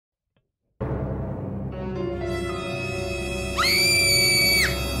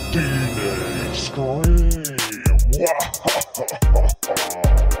Teenage Scream.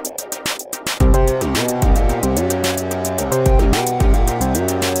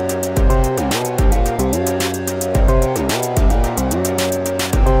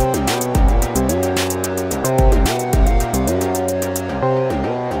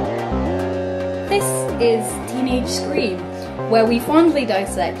 This is Teenage Scream, where we fondly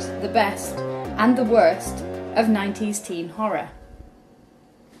dissect the best and the worst of 90s teen horror.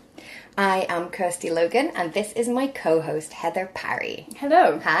 I am Kirsty Logan, and this is my co-host, Heather Parry.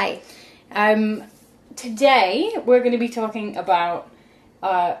 Hello. Hi. Today we're going to be talking about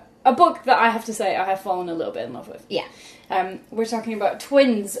a book that I have to say I have fallen a little bit in love with. Yeah. We're talking about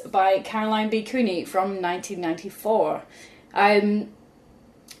Twins by Caroline B. Cooney from 1994.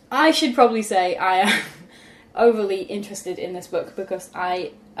 I should probably say I am overly interested in this book because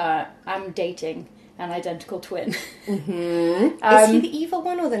I am dating an identical twin. Mm-hmm. Is he the evil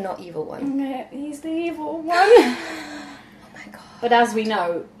one or the not evil one? He's the evil one. Oh my god. But as we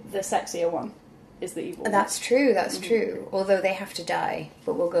know, the sexier one is the evil one. That's true, that's true. Although they have to die,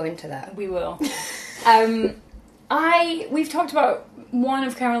 but we'll go into that. We will. We've talked about one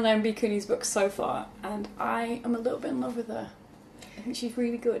of Caroline B. Cooney's books so far, and I am a little bit in love with her. I think she's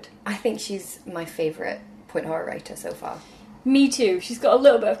really good. I think she's my favourite point horror writer so far. Me too. She's got a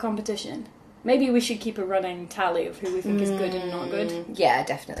little bit of competition. Maybe we should keep a running tally of who we think is good and not good. Yeah,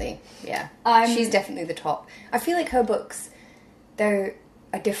 definitely. Yeah. She's definitely the top. I feel like her books, they're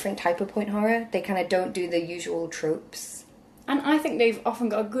a different type of point horror. They kind of don't do the usual tropes. And I think they've often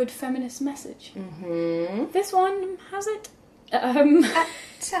got a good feminist message. Mm-hmm. This one has it. At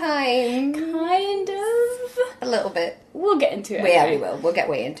time. Kind of. A little bit. We'll get into it. Well, yeah, anyway. we will. We'll get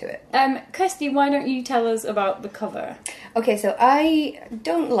way into it. Kirsty, why don't you tell us about the cover? Okay, so I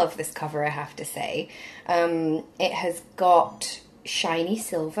don't love this cover, I have to say. It has got shiny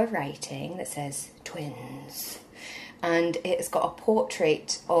silver writing that says twins. And it's got a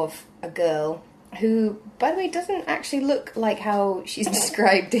portrait of a girl who, by the way, doesn't actually look like how she's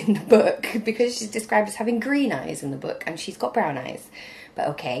described in the book, because she's described as having green eyes in the book, and she's got brown eyes. But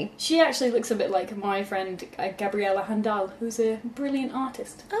okay. She actually looks a bit like my friend Gabriella Handal, who's a brilliant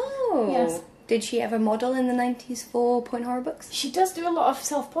artist. Oh. Yes. Did she ever model in the 90s for point horror books? She does do a lot of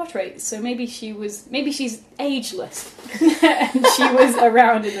self-portraits, so maybe she's ageless, and she was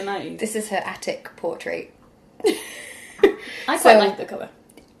around in the 90s. This is her attic portrait. I quite like the cover.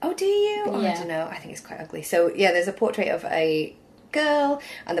 Oh, do you? Oh, Yeah. I don't know. I think it's quite ugly. So, yeah, there's a portrait of a girl,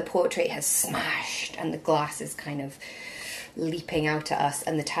 and the portrait has smashed, and the glass is kind of leaping out at us,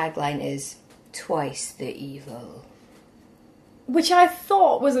 and the tagline is, "Twice the evil." Which I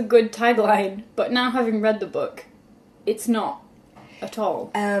thought was a good tagline, but now having read the book, it's not at all.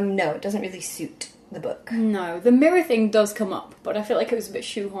 No, it doesn't really suit the book. No, the mirror thing does come up, but I feel like it was a bit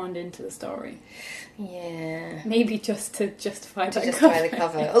shoehorned into the story. Yeah. Maybe just to justify To the justify cover. the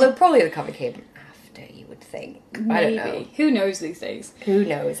cover. Although probably the cover came after, you would think. Maybe. I don't know. Who knows these days? Who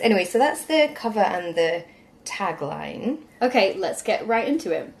knows? Anyway, so that's the cover and the tagline. Okay, let's get right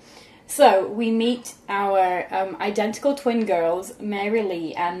into it. So, we meet our identical twin girls, Mary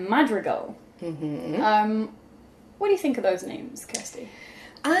Lee and Madrigal. Mm-hmm. What do you think of those names, Kirsty?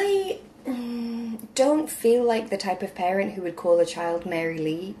 I don't feel like the type of parent who would call a child Mary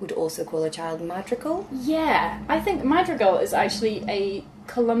Lee would also call a child Madrigal. Yeah, I think Madrigal is actually a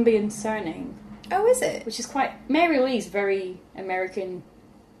Colombian surname, Oh, is it? which is quite... Mary Lee's very American,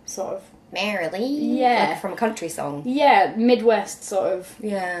 sort of... Mary Lee? Yeah. Like from a country song. Yeah, Midwest, sort of...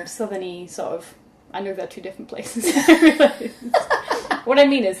 Yeah. Southerny, sort of... I know they're two different places. What I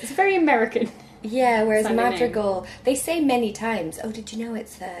mean is, it's very American. Yeah, whereas Sounding name. Madrigal, they say many times, oh, did you know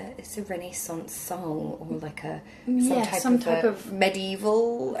it's a Renaissance song, or like some type of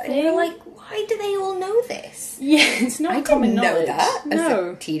medieval, and you're like, why do they all know this? Yeah, it's not I common didn't know knowledge. that as No.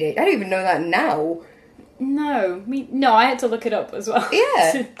 a teenager. I don't even know that now. No, I had to look it up as well.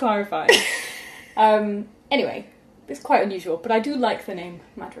 Yeah. To clarify. Anyway, it's quite unusual, but I do like the name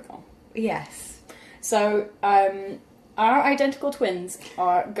Madrigal. Yes. So, our identical twins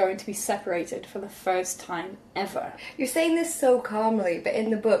are going to be separated for the first time ever. You're saying this so calmly, but in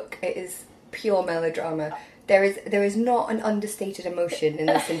the book it is pure melodrama. There is not an understated emotion in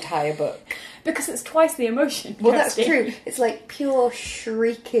this entire book. Because it's twice the emotion. Well, that's Kirsty. true. It's like pure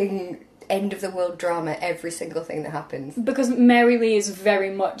shrieking end of the world drama, every single thing that happens. Because Mary Lee is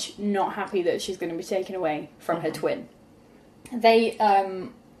very much not happy that she's going to be taken away from her twin. They,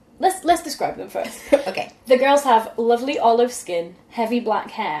 let's describe them first. Okay. The girls have lovely olive skin, heavy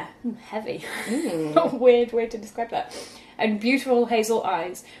black hair. Heavy. A weird way to describe that. And beautiful hazel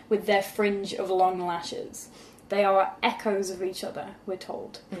eyes with their fringe of long lashes. They are echoes of each other, we're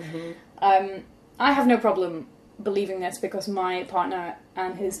told. Mm-hmm. I have no problem believing this because my partner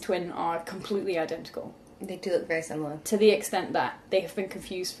and his twin are completely identical. They do look very similar. To the extent that they have been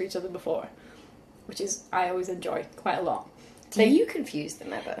confused for each other before. Which is, I always enjoy quite a lot. Do you confuse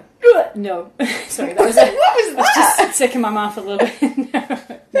them ever? No. Sorry, that was what was that? Just sick in my mouth a little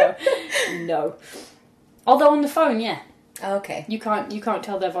bit. No. Although on the phone, yeah. Oh, okay. You can't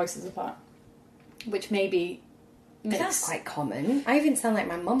tell their voices apart. Which maybe But that's quite common. I even sound like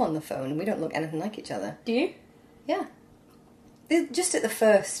my mum on the phone and we don't look anything like each other. Do you? Yeah. Just at the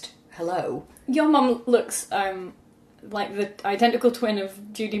first hello. Your mum looks like the identical twin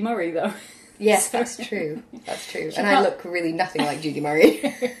of Judy Murray, though. Yes, that's true. That's true. And I look really nothing like Judy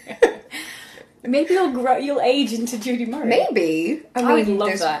Murray. Maybe you'll age into Judy Murray. Maybe. I mean, would love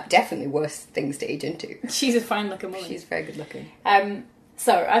there's that. definitely worse things to age into. She's a fine-looking woman. She's very good-looking.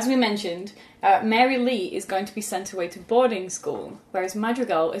 So, as we mentioned, Mary Lee is going to be sent away to boarding school, whereas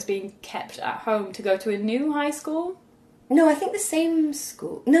Madrigal is being kept at home to go to a new high school. No, I think the same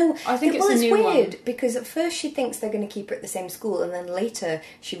school. No, I think it's a it's new weird one. Because at first she thinks they're going to keep her at the same school, and then later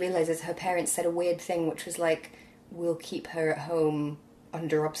she realises her parents said a weird thing, which was like, "We'll keep her at home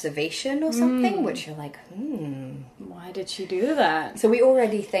under observation" or something. Which you're like, Why did she do that? So we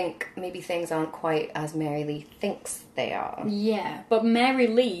already think maybe things aren't quite as Mary Lee thinks they are. Yeah, but Mary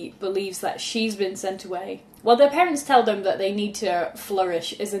Lee believes that she's been sent away. Well, their parents tell them that they need to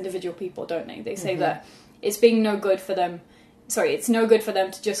flourish as individual people, don't they? They say that it's no good for them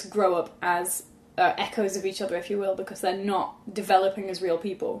to just grow up as echoes of each other, if you will, because they're not developing as real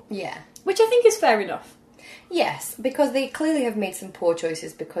people. Yeah. Which I think is fair enough. Yes, because they clearly have made some poor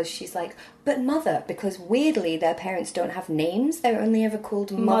choices because she's like, but mother, because weirdly their parents don't have names, they're only ever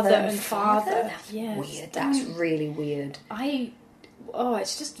called mother and father. That's weird, that's really weird.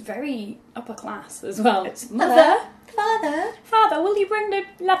 It's just very upper class as well. It's Father, Father, will you bring the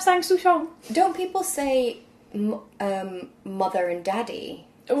lapsang souchong? Don't people say mother and daddy?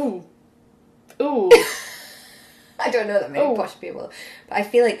 Ooh. I don't know that many posh people, but I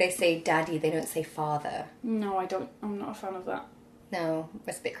feel like they say daddy, they don't say father. No, I don't. I'm not a fan of that. No,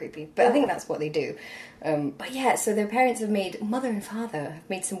 that's a bit creepy, but I think that's what they do. But yeah, so their parents mother and father have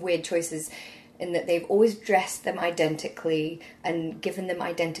made some weird choices in that they've always dressed them identically and given them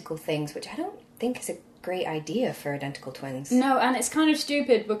identical things, which I don't think is a great idea for identical twins. No, and it's kind of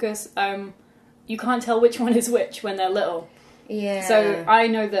stupid because you can't tell which one is which when they're little. Yeah. So I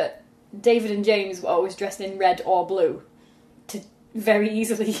know that David and James were always dressed in red or blue to very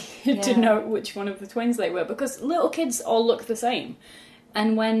easily denote which one of the twins they were, because little kids all look the same.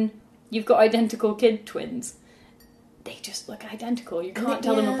 And when you've got identical kid twins, they just look identical. You can't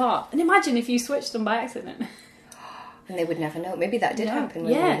tell them apart. And imagine if you switched them by accident. And they would never know. Maybe that did happen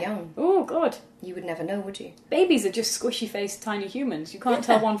when they were young. Oh, God. You would never know, would you? Babies are just squishy-faced tiny humans. You can't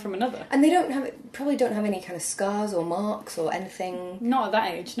tell one from another. And they probably don't have any kind of scars or marks or anything. Not at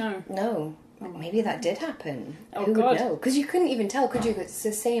that age, no. No. Maybe that did happen. Oh, Who God. would know? Because you couldn't even tell, could you? It's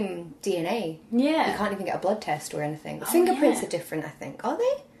the same DNA. Yeah. You can't even get a blood test or anything. The fingerprints are different, I think. Are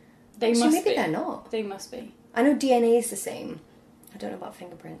they? They Actually, must maybe be. they're not. They must be. I know DNA is the same. I don't know about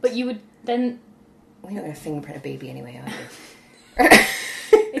fingerprints. But you would then... We're not going to fingerprint a baby anyway, are you?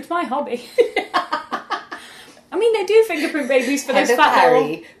 It's my hobby. I mean, they do fingerprint babies for those Heather fat Parry,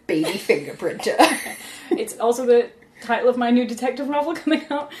 little... baby fingerprinter. It's also the title of my new detective novel coming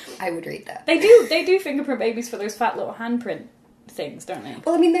out. I would read that. They do fingerprint babies for those fat little handprint things, don't they?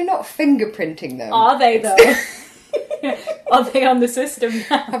 Well, I mean, they're not fingerprinting them. Are they, though? Are they on the system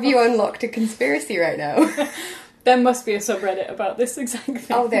now? Have you unlocked a conspiracy right now? There must be a subreddit about this exact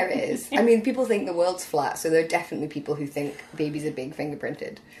thing. Oh, there is. I mean, people think the world's flat, so there are definitely people who think babies are being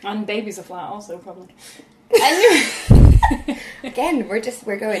fingerprinted. And babies are flat also, probably. Again,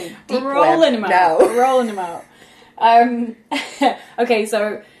 we're going deep Rolling them now. out. Rolling them out. Okay,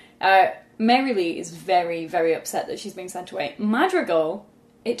 so Mary Lee is very, very upset that she's being sent away. Madrigal,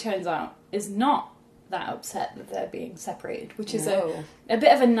 it turns out, is not that upset that they're being separated, which is a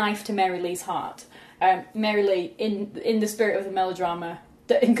bit of a knife to Mary Lee's heart. Mary Lee, in the spirit of the melodrama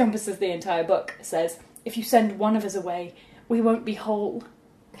that encompasses the entire book, says, if you send one of us away, we won't be whole.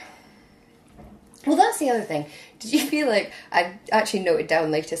 Well, that's the other thing. Did you feel like... I actually noted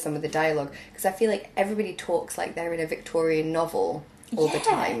down later some of the dialogue, because I feel like everybody talks like they're in a Victorian novel all the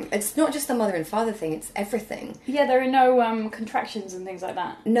time. It's not just the mother and father thing, it's everything. Yeah, there are no contractions and things like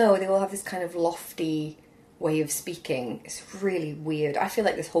that. No, they all have this kind of lofty way of speaking. It's really weird. I feel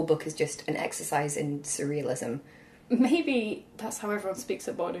like this whole book is just an exercise in surrealism. Maybe that's how everyone speaks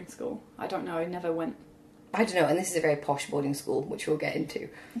at boarding school. I don't know, I never went. I don't know, and this is a very posh boarding school, which we'll get into.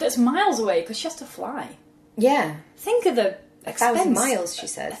 That's miles away, because she has to fly. Yeah. Think of the expense. 1,000 miles, she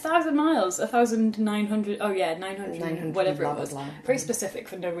said. 1,000 miles. 1,900... Oh, yeah, 900 whatever it was. Very specific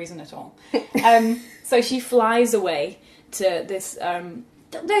for no reason at all. So she flies away to this...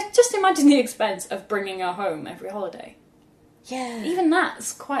 just imagine the expense of bringing her home every holiday. Yeah. Even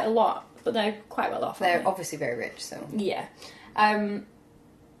that's quite a lot, but they're quite well off. They're obviously very rich, so... Yeah.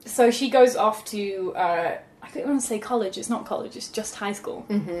 So she goes off to... I don't want to say college. It's not college. It's just high school.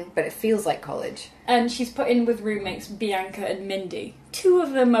 Mm-hmm. But it feels like college. And she's put in with roommates Bianca and Mindy. Two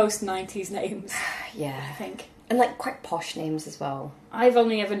of the most 90s names. Yeah. I think. And, like, quite posh names as well. I've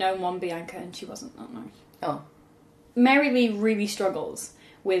only ever known one Bianca and she wasn't that nice. Oh. Mary Lee really struggles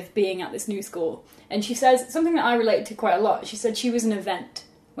with being at this new school. And she says something that I related to quite a lot. She said she was an event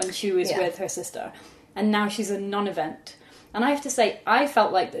when she was with her sister. And now she's a non-event. And I have to say, I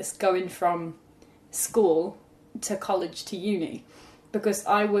felt like this going from school to college to uni, because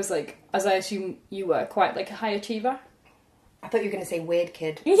I was like, as I assume you were, quite like a high achiever. I thought you were going to say weird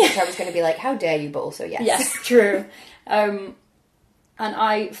kid. Yeah. Which I was going to be like, how dare you, but also yes. Yes, true. And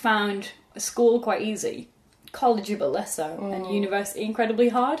I found school quite easy, college a bit less so, and university incredibly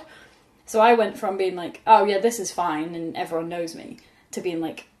hard. So I went from being like, oh yeah, this is fine and everyone knows me, to being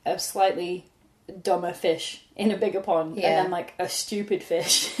like a slightly dumber fish in a bigger pond, and then like a stupid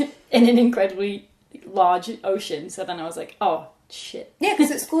fish in an incredibly large ocean. So then I was like, oh shit. Yeah,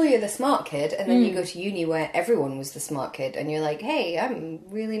 because at school you're the smart kid, and then you go to uni where everyone was the smart kid, and you're like, hey, I'm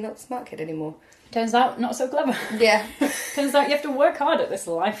really not the smart kid anymore. Turns out, not so clever. Yeah. Turns out you have to work hard at this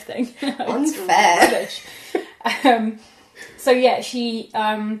life thing. Unfair. So yeah, she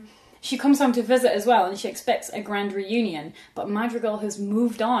comes home to visit as well, and she expects a grand reunion, but Madrigal has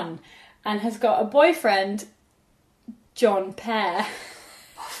moved on and has got a boyfriend, John Parry.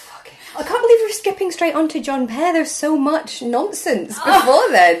 I can't believe we're skipping straight on to John Parry. There's so much nonsense before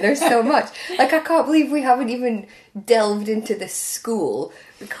then. There's so much. Like, I can't believe we haven't even delved into this school,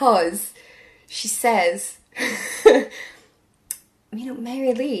 because she says,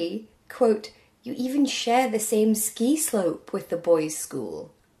 Mary Lee, quote, you even share the same ski slope with the boys'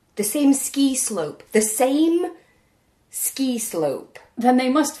 school. The same ski slope. The same ski slope. Then they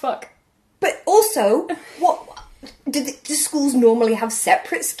must fuck. But also, what... Do schools normally have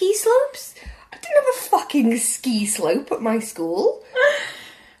separate ski slopes? I didn't have a fucking ski slope at my school.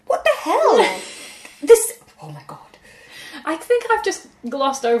 What the hell? Oh my god. I think I've just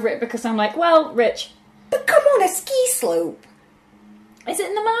glossed over it because I'm like, well, Rich. But come on, a ski slope. Is it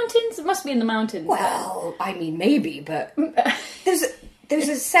in the mountains? It must be in the mountains. Well, I mean, maybe, but there's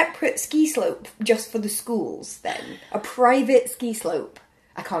a separate ski slope just for the schools then. A private ski slope.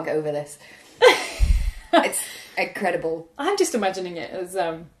 I can't get over this. It's incredible. I'm just imagining it as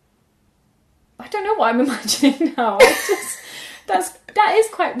I don't know what I'm imagining now. That is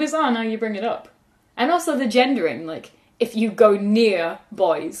quite bizarre now you bring it up. And also the gendering, like, if you go near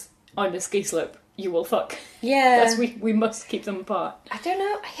boys on the ski slope, you will fuck. Yeah. We must keep them apart. I don't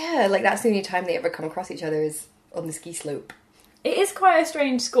know. Yeah, like that's the only time they ever come across each other is on the ski slope. It is quite a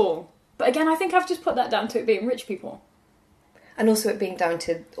strange school. But again, I think I've just put that down to it being rich people. And also it being down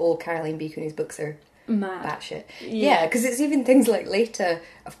to all Caroline B. Cooney's books are mad. Batshit. Yeah, because it's even things like later,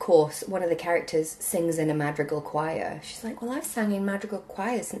 of course, one of the characters sings in a madrigal choir. She's like, well, I've sang in madrigal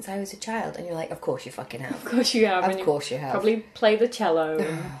choirs since I was a child. And you're like, of course you fucking have. Of course you have. Of course you have. Probably play the cello.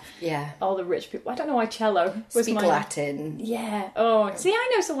 Yeah. All the rich people. I don't know why cello was Speak Latin. Yeah. Oh, see,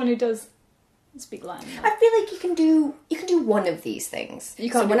 I know someone who does speak Latin. I feel like you can do one of these things. You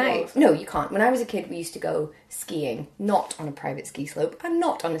can't No, you can't. When I was a kid, we used to go skiing, not on a private ski slope, and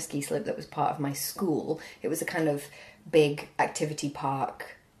not on a ski slope that was part of my school. It was a kind of big activity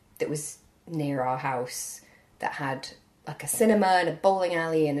park that was near our house that had like a cinema and a bowling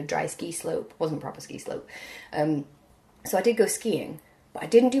alley and a dry ski slope. It wasn't a proper ski slope. So I did go skiing, but I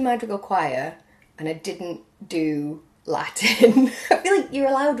didn't do madrigal choir, and I didn't do Latin. I feel like you're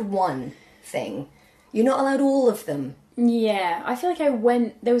allowed one thing. You're not allowed all of them. Yeah, I feel like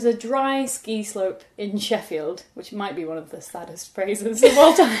there was a dry ski slope in Sheffield, which might be one of the saddest phrases of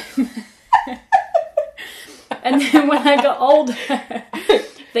all time. And then when I got older,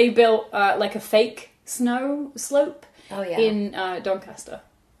 they built like a fake snow slope in Doncaster.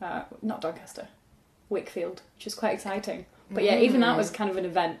 Not Doncaster, Wakefield, which is quite exciting. But yeah, even that was kind of an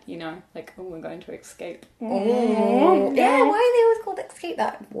event, you know, like, oh, we're going to escape. Oh. Yeah, why are they always called escape?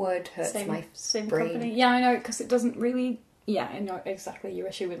 That word hurts my brain. Company. Yeah, I know, because it doesn't really... Yeah, I know exactly your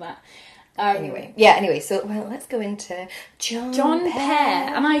issue with that. Anyway, so, well, let's go into John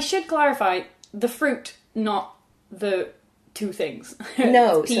Parry. And I should clarify, the fruit, not the two things.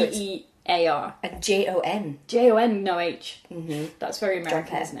 No. P-E A-R. And Jon. Jon, no H. Mm-hmm. That's very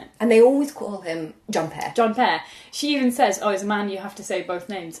American, isn't it? And they always call him John Pear. John Pear. She even says, oh, as a man, you have to say both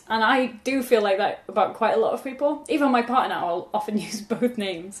names. And I do feel like that about quite a lot of people. Even my partner, I'll often use both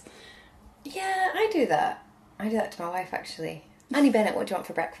names. Yeah, I do that. I do that to my wife, actually. Annie Bennett, what do you want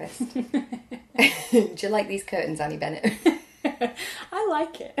for breakfast? Do you like these curtains, Annie Bennett? I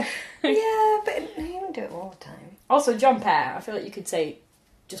like it. Yeah, but you don't do it all the time. Also, John Pear. I feel like you could say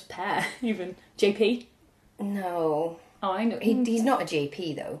just Pear, even. JP? No. Oh, I know. He's not a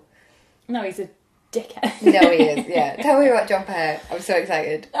JP, though. No, he's a dickhead. No, he is, yeah. Tell me about John Pear. I'm so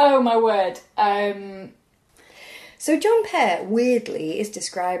excited. Oh, my word. So John Pear, weirdly, is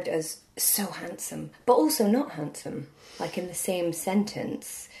described as so handsome, but also not handsome, like in the same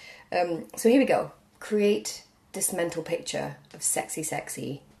sentence. So here we go. Create this mental picture of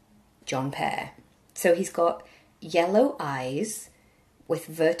sexy John Pear. So he's got yellow eyes with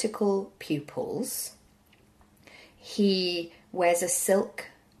vertical pupils. He wears a silk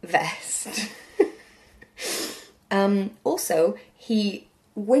vest. Also, he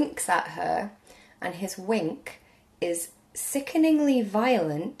winks at her, and his wink is sickeningly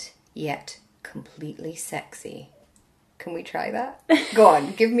violent, yet completely sexy. Can we try that? Go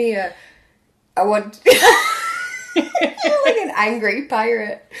on, give me I want... You're like an angry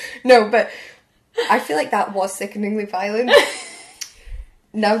pirate. No, but I feel like that was sickeningly violent.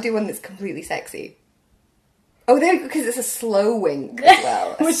 Now do one that's completely sexy. Oh, there you go, because it's a slow wink as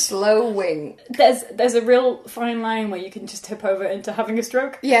well. A slow wink. There's a real fine line where you can just tip over into having a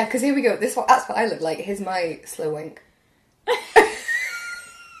stroke. Yeah, because here we go. That's what I look like. Here's my slow wink.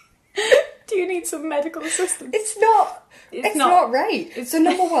 Do you need some medical assistance? It's not right. So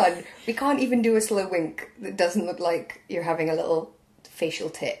number one, we can't even do a slow wink that doesn't look like you're having a little facial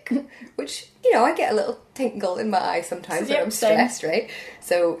tick, which, you know, I get a little tingle in my eye sometimes when I'm stressed, right?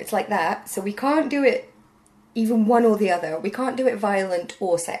 So it's like that. So we can't do it even one or the other. We can't do it violent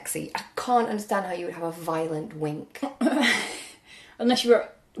or sexy. I can't understand how you would have a violent wink. Unless you were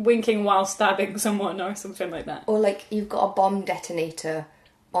winking while stabbing someone or something like that. Or like you've got a bomb detonator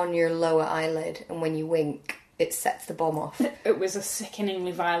on your lower eyelid, and when you wink, it sets the bomb off. It was a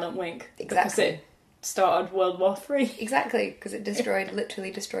sickeningly violent wink. Exactly. Because it started World War III. Exactly, because it literally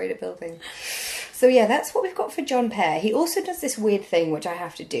destroyed a building. So yeah, that's what we've got for John Pear. He also does this weird thing, which I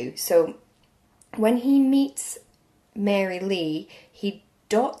have to do. So when he meets Mary Lee, he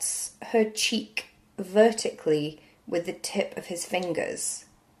dots her cheek vertically with the tip of his fingers.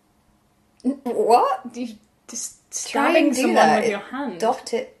 What? You just stabbing someone with your hand.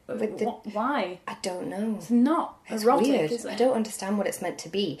 Dot it with the... Why? I don't know. It's not erotic, weird. is it? I don't understand what it's meant to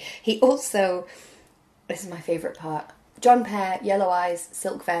be. He also... This is my favourite part. John Pear, yellow eyes,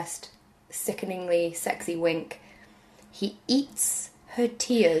 silk vest, sickeningly sexy wink. He eats her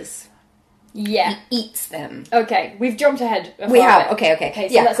tears. Yeah. He eats them. Okay, we've jumped ahead. We have. Okay.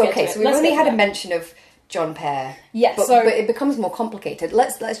 So we've only had a mention of John Pear. Yes. But it becomes more complicated.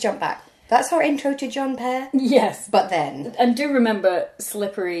 Let's jump back. That's our intro to John Pear. Yes. But then... And do remember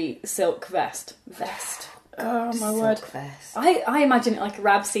slippery silk vest. Oh, my word. Vest. I imagine it like a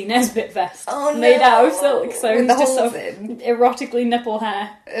Rabsy Nesbitt vest. Oh, no. Made out of silk. So with he's just holes sort of in. erotically nipple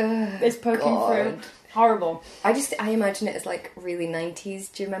hair is poking through. Horrible. I imagine it as like really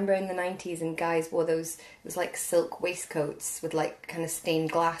 90s. Do you remember in the 90s and guys wore those, it was like silk waistcoats with like kind of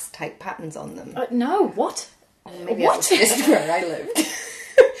stained glass type patterns on them? No, what? Maybe that was just where I lived.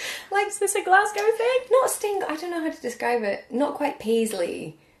 Like, is this a Glasgow thing? Not stained, I don't know how to describe it. Not quite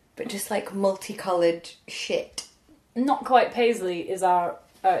paisley, but just like multicoloured shit. Not quite paisley is our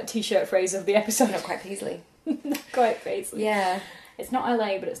t-shirt phrase of the episode. Not quite paisley. Not quite paisley. Yeah. It's not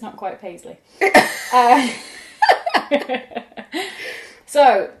LA, but it's not quite paisley.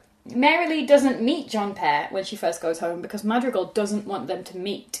 So, Mary Lee doesn't meet John Pear when she first goes home because Madrigal doesn't want them to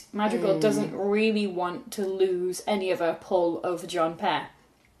meet. Madrigal doesn't really want to lose any of her pull over John Pear.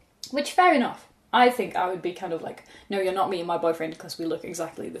 Which, fair enough. I think I would be kind of like, no, you're not meeting my boyfriend because we look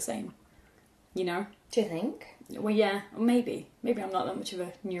exactly the same. You know? Do you think? Well, yeah, maybe. Maybe I'm not that much of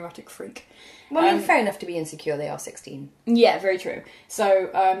a neurotic freak. Well, I mean, fair enough to be insecure. They are 16. Yeah, very true.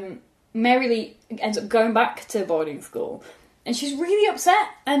 So, Mary Lee ends up going back to boarding school, and she's really upset,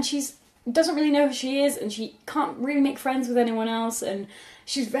 and doesn't really know who she is, and she can't really make friends with anyone else, and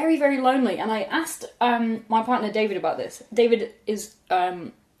she's very, very lonely. And I asked my partner David about this. David is...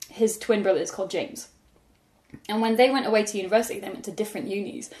 his twin brother is called James. And when they went away to university, they went to different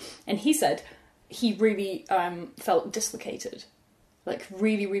unis. And he said he really felt dislocated. Like,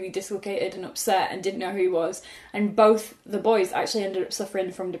 really, really dislocated and upset and didn't know who he was. And both the boys actually ended up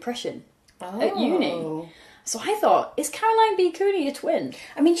suffering from depression at uni. So I thought, is Caroline B. Cooney a twin?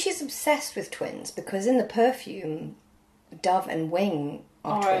 I mean, she's obsessed with twins because in the perfume, Dove and Wing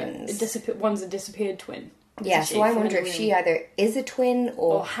are twins. One's a disappeared twin. Yeah, so I wonder if she either is a twin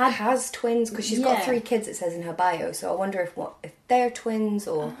or has twins, because she's got 3 kids, it says in her bio, so I wonder if they're twins,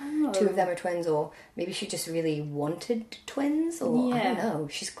 or 2 of them are twins, or maybe she just really wanted twins, or I don't know.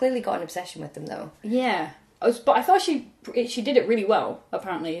 She's clearly got an obsession with them, though. Yeah, but I thought she did it really well,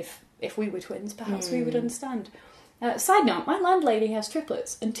 apparently. If we were twins, perhaps we would understand. Side note, my landlady has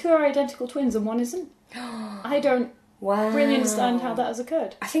triplets, and 2 are identical twins and 1 isn't. I don't really understand how that has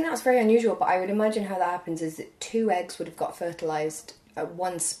occurred. I think that's very unusual, but I would imagine how that happens is that 2 eggs would have got fertilised,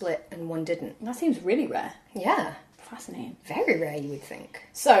 1 split and 1 didn't. That seems really rare. Yeah. Fascinating. Very rare, you would think.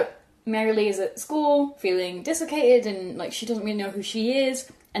 So, Mary Lee is at school, feeling dislocated, and like she doesn't really know who she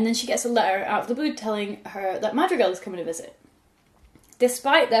is, and then she gets a letter out of the blue telling her that Madrigal is coming to visit.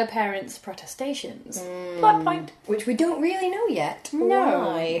 Despite their parents' protestations. Plot point. Which we don't really know yet. No.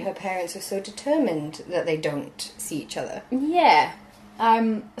 Why her parents are so determined that they don't see each other. Yeah.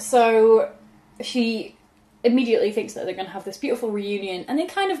 So she immediately thinks that they're going to have this beautiful reunion, and they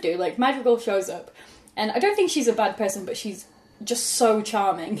kind of do. Like, Madrigal shows up, and I don't think she's a bad person, but she's just so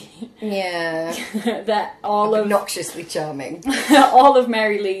charming. Yeah. That obnoxiously charming. all of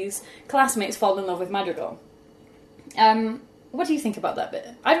Mary Lee's classmates fall in love with Madrigal. What do you think about that bit?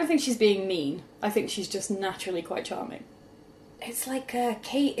 I don't think she's being mean. I think she's just naturally quite charming. It's like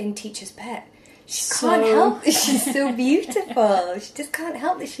Kate in Teacher's Pet. She can't help that she's so beautiful. She just can't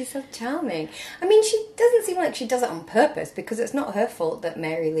help that she's so charming. I mean, she doesn't seem like she does it on purpose, because it's not her fault that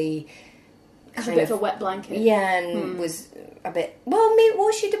Mary Lee kind of a bit of a wet blanket. Yeah, and was a bit... Well, maybe,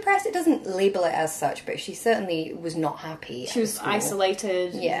 was she depressed? It doesn't label it as such, but she certainly was not happy. She was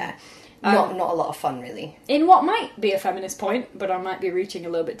isolated. Yeah. Not a lot of fun, really. In what might be a feminist point, but I might be reaching a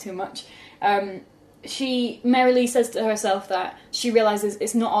little bit too much, Mary Lee says to herself that she realises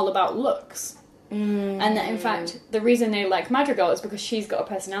it's not all about looks. And that, in fact, the reason they like Madrigal is because she's got a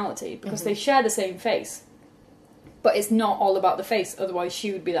personality, because they share the same face. But it's not all about the face, otherwise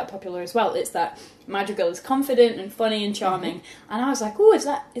she would be that popular as well. It's that Madrigal is confident and funny and charming. And I was like, oh, is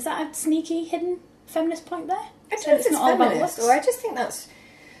that a sneaky, hidden feminist point there? I don't think it's feminist, or I just think that's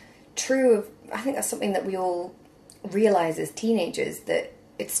true of... I think that's something that we all realise as teenagers, that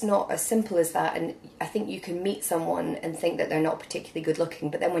it's not as simple as that, and I think you can meet someone and think that they're not particularly good looking,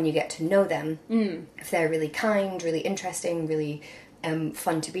 but then when you get to know them, if they're really kind, really interesting, really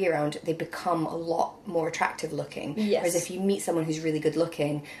fun to be around, they become a lot more attractive looking. Yes. Whereas if you meet someone who's really good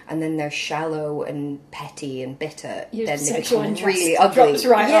looking and then they're shallow and petty and bitter, then they become really ugly.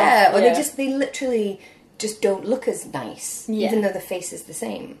 They literally just don't look as nice, even though the face is the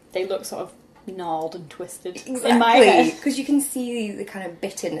same. They look sort of gnarled and twisted. Exactly, in my head. because you can see the kind of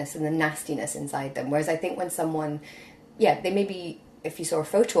bitterness and the nastiness inside them. Whereas I think when someone, they maybe, if you saw a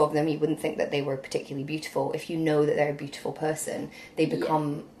photo of them, you wouldn't think that they were particularly beautiful. If you know that they're a beautiful person, they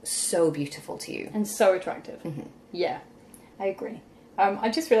become so beautiful to you. And so attractive. Yeah, I agree. I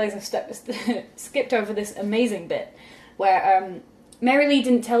just realised I've skipped over this amazing bit where Mary Lee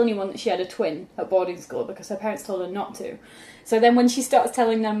didn't tell anyone that she had a twin at boarding school because her parents told her not to. So then when she starts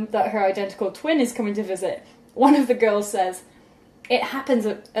telling them that her identical twin is coming to visit, one of the girls says, "It happens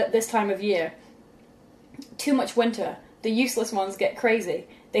at this time of year. Too much winter. The useless ones get crazy.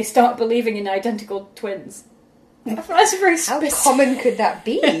 They start believing in identical twins." That's very specific. How common could that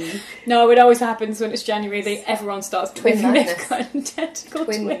be? No, it always happens when it's January. Everyone starts believing they've got identical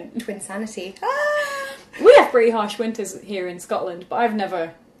twins. Twin sanity. We have pretty harsh winters here in Scotland, but I've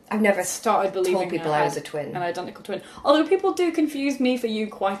never started believing told people I was a twin. An identical twin. Although people do confuse me for you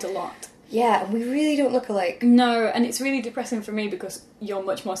quite a lot. Yeah, and we really don't look alike. No, and it's really depressing for me because you're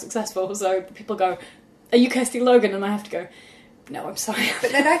much more successful. So people go, "Are you Kirsty Logan?" And I have to go, "No, I'm sorry."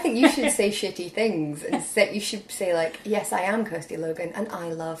 But then I think you should say shitty things and you should say like, "Yes, I am Kirsty Logan and I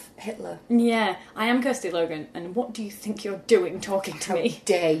love Hitler." Yeah, I am Kirsty Logan, and what do you think you're doing talking to me? How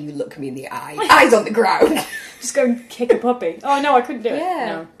dare you look me in the eye? Eyes on the ground. Just go and kick a puppy. Oh no, I couldn't do it. Yeah,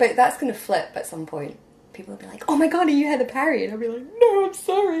 no. But that's going to flip at some point. People will be like, "Oh my god, are you Heather Parry?" And I'll be like, "No, I'm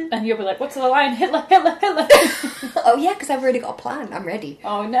sorry." And you'll be like, "What's the line? Hitler, Hitler, Hitler." Oh yeah, because I've already got a plan. I'm ready.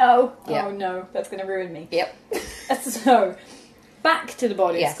 Oh no. Yep. Oh no, that's going to ruin me. Yep. So, back to the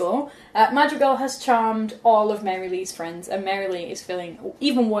boarding school. Madrigal has charmed all of Mary Lee's friends, and Mary Lee is feeling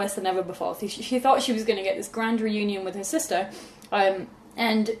even worse than ever before. She thought she was going to get this grand reunion with her sister,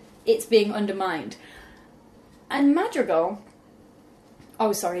 and it's being undermined. And Madrigal...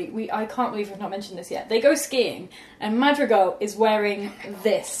 Oh, sorry, I can't believe we've not mentioned this yet. They go skiing, and Madrigal is wearing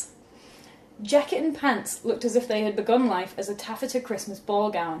this. Jacket and pants looked as if they had begun life as a taffeta Christmas ball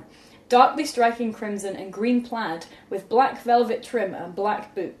gown. darkly striking crimson and green plaid with black velvet trim and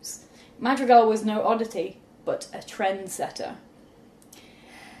black boots. Madrigal was no oddity, but a trendsetter.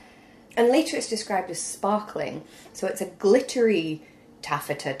 And later it's described as sparkling, so it's a glittery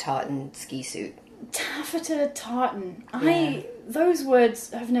taffeta tartan ski suit. Taffeta tartan. Yeah. Those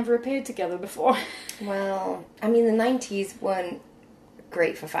words have never appeared together before. Well, I mean, the 90s weren't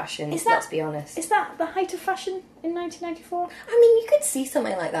great for fashion, let's be honest. Is that the height of fashion in 1994? I mean, you could see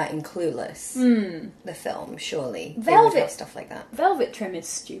something like that in Clueless, the film, surely. Velvet. Stuff like that. Velvet trim is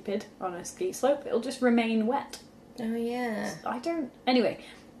stupid on a ski slope. It'll just remain wet. Oh, yeah. Anyway,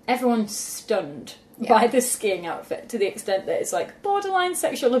 everyone's stunned by this skiing outfit to the extent that it's like borderline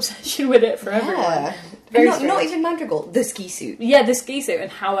sexual obsession with it for everyone. Not even Madrigal, the ski suit. Yeah, the ski suit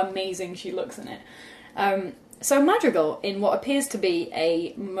and how amazing she looks in it. So Madrigal, in what appears to be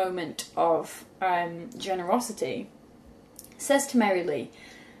a moment of generosity, says to Mary Lee,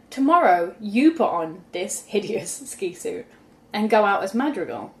 tomorrow you put on this hideous ski suit and go out as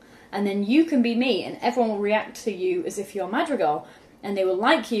Madrigal, and then you can be me and everyone will react to you as if you're Madrigal, and they will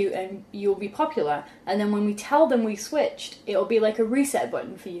like you and you'll be popular, and then when we tell them we switched, it'll be like a reset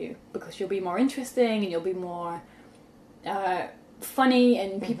button for you, because you'll be more interesting and you'll be more funny,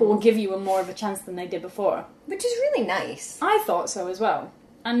 and people will give you more of a chance than they did before. Which is really nice. I thought so as well,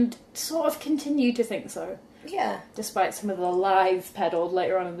 and sort of continue to think so. Yeah. Despite some of the lies peddled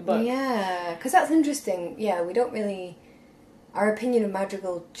later on in the book. Yeah, because that's interesting. Yeah, we don't really... Our opinion of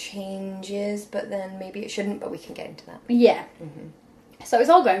Madrigal changes, but then maybe it shouldn't, but we can get into that. Yeah. So it's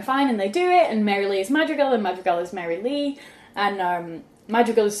all going fine, and they do it, and Mary Lee is Madrigal, and Madrigal is Mary Lee, and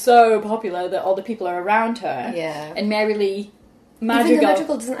Madrigal is so popular that all the people are around her. Yeah. And Mary Lee... Even though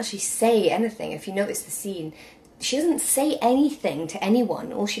Madrigal doesn't actually say anything, if you notice the scene, she doesn't say anything to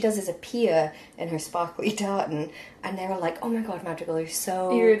anyone. All she does is appear in her sparkly tartan, and they're all like, oh my god, Madrigal,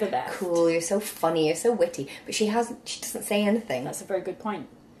 you're the best. Cool, you're so funny, you're so witty. But she doesn't say anything. That's a very good point.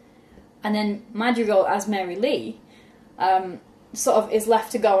 And then Madrigal, as Mary Lee, sort of is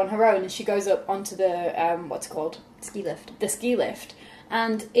left to go on her own, and she goes up onto the, what's it called? Ski lift. The ski lift.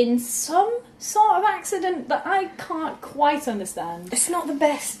 And in some sort of accident that I can't quite understand. It's not the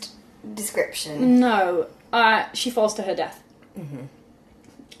best description. No. She falls to her death. And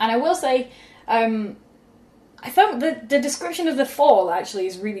I will say, I thought the description of the fall actually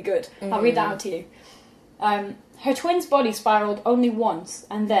is really good. I'll read that out to you. Her twin's body spiraled only once,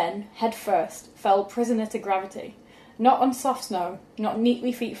 and then, head first, fell prisoner to gravity. Not on soft snow, not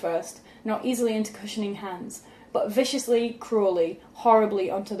neatly feet first, not easily into cushioning hands, but viciously, cruelly, horribly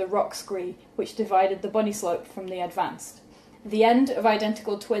onto the rock scree which divided the bunny slope from the advanced. The end of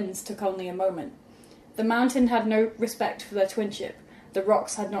identical twins took only a moment. The mountain had no respect for their twinship. The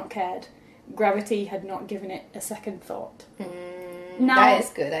rocks had not cared. Gravity had not given it a second thought. Now, that is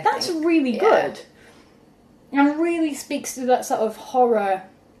good, I think. That's really good. And really speaks to that sort of horror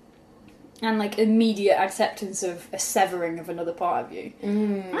and like immediate acceptance of a severing of another part of you.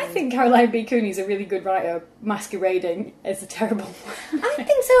 I think Caroline B. Cooney's a really good writer masquerading as a terrible one. I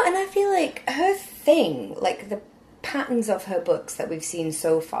think so, and I feel like her thing, like the patterns of her books that we've seen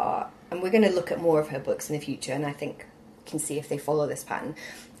so far, and we're going to look at more of her books in the future, and I think can see if they follow this pattern,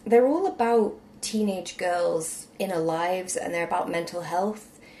 they're all about teenage girls' inner lives, and they're about mental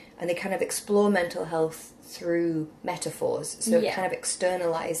health, and they kind of explore mental health through metaphors, so it kind of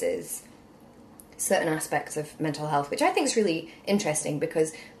externalizes certain aspects of mental health, which I think is really interesting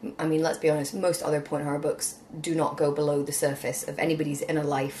because, I mean, let's be honest, most other point horror books do not go below the surface of anybody's inner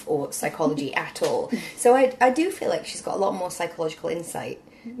life or psychology at all. So I do feel like she's got a lot more psychological insight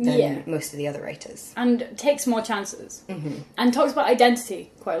than most of the other writers. And takes more chances. And talks about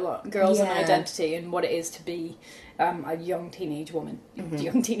identity quite a lot. Girls and identity and what it is to be a young teenage woman.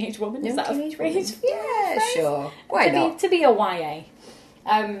 Young teenage woman? Is that a phrase? Yeah, sure. Why not? To be a YA.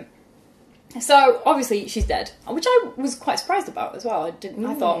 So, obviously, she's dead, which I was quite surprised about as well. I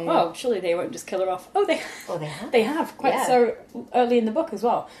thought, oh, surely they won't just kill her off. Oh, they have. They have, quite so early in the book as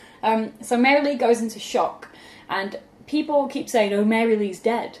well. So Mary Lee goes into shock, and people keep saying, oh, Mary Lee's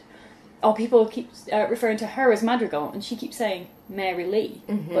dead. Or people keep referring to her as Madrigal, and she keeps saying Mary Lee.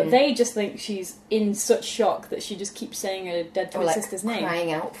 But they just think she's in such shock that she just keeps saying her dead twin sister's name.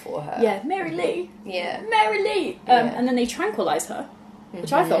 Crying out for her. Yeah, Mary Lee. Yeah. Mary Lee. And then they tranquilise her,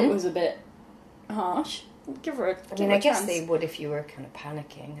 which I thought was a bit harsh. Give her a I guess they would if you were kind of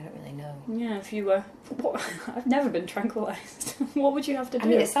panicking. I don't really know. Yeah, if you were... I've never been tranquilised. What would you have to do? I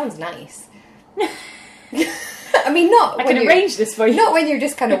mean, it sounds nice. I mean, not I can arrange this for you. Not when you're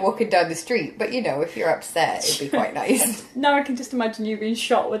just kind of walking down the street, but, you know, if you're upset, it'd be quite nice. Now I can just imagine you being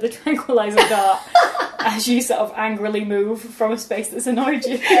shot with a tranquiliser dart. as you sort of angrily move from a space that's annoyed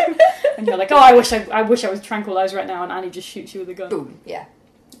you. And you're like, oh, I wish I was tranquilised right now, and Annie just shoots you with a gun. Boom, yeah.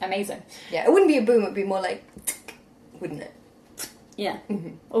 Amazing. Yeah, it wouldn't be a boom, it would be more like, wouldn't it? Yeah.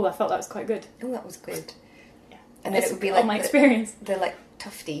 Mm-hmm. Oh, I thought that was quite good. Oh, that was good. Yeah. And then it would be like my experience. The like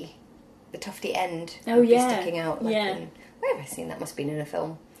tufty end would be sticking out. Like yeah. Where have I seen that? Must have been in a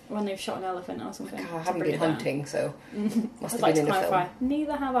film. When they've shot an elephant or something. God, I haven't been hunting, so must have I'd like been to in a clarify. film.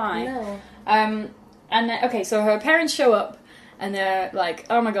 Neither have I. No. And then, okay, so her parents show up and they're like,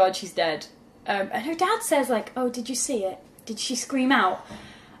 oh my god, she's dead. And her dad says like, oh, did you see it? Did she scream out?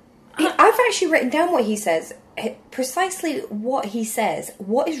 I've actually written down what he says. Precisely what he says.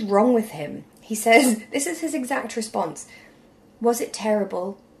 What is wrong with him? He says, this is his exact response. Was it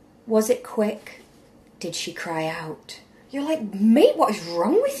terrible? Was it quick? Did she cry out? You're like, mate, what is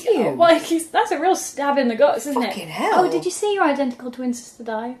wrong with you? Like, that's a real stab in the guts, isn't it? Fucking hell. Oh, did you see your identical twin sister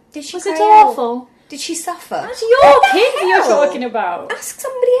die? Did she Was cry it out? awful? Did she suffer? That's your kid you're hell? talking about. Ask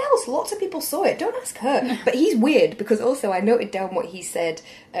somebody else. Lots of people saw it. Don't ask her. But he's weird because also I noted down what he said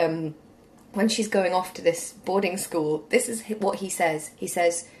when she's going off to this boarding school. This is what he says. He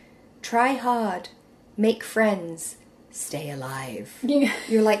says, try hard, make friends, stay alive. Yeah.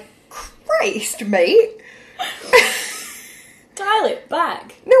 You're like, Christ, mate. Dial it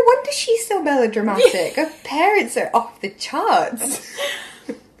back. No wonder she's so melodramatic. Her parents are off the charts.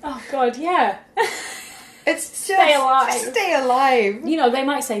 Oh god, yeah. It's just Stay alive. Just stay alive. You know, they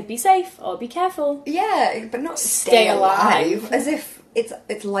might say be safe or be careful. Yeah, but not Stay stay alive. alive. As if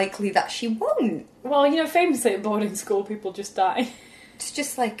it's likely that she won't. Well, you know, famously at boarding school people just die. It's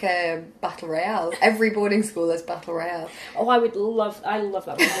just like a battle royale. Every boarding school has battle royale. Oh, I love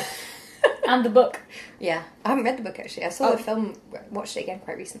that movie. And the book. Yeah, I haven't read the book actually. I saw the film, watched it again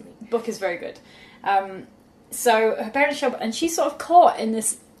quite recently. The book is very good. So her parents show up and she's sort of caught in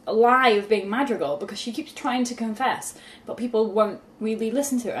this lie of being Madrigal because she keeps trying to confess, but people won't really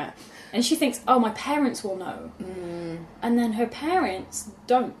listen to her. And she thinks, oh, my parents will know. And then her parents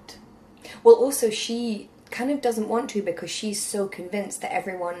don't. Well, also she kind of doesn't want to because she's so convinced that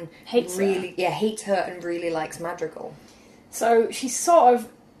everyone Hates her and really likes Madrigal. So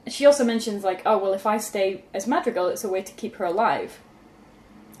she also mentions like, oh, well, if I stay as Madrigal, it's a way to keep her alive.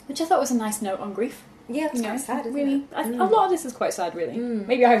 Which I thought was a nice note on grief. Yeah, it's quite sad, isn't really, it? A lot of this is quite sad, really.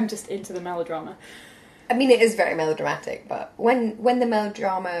 Maybe I'm just into the melodrama. I mean, it is very melodramatic, but when the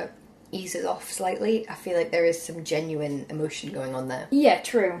melodrama eases off slightly, I feel like there is some genuine emotion going on there. Yeah,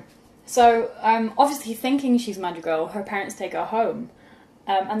 true. So, obviously thinking she's Madrigal, her parents take her home,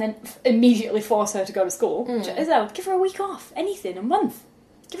 and then immediately force her to go to school. Give her a week off, anything, a month.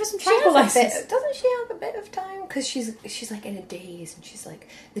 Give her some tranquilizers. Doesn't she have a bit of time? Because she's like in a daze, and she's like,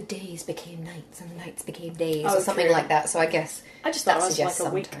 the days became nights, and the nights became days, or something like that. So I guess I just thought that it was suggests like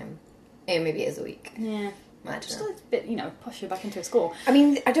a week. sometime. Yeah, maybe it is a week. Yeah. Just a bit, push her back into a school. I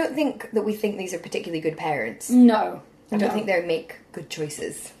mean, I don't think that we think these are particularly good parents. No. I don't think they make good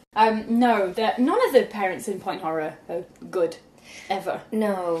choices. No, none of the parents in Point Horror are good, ever.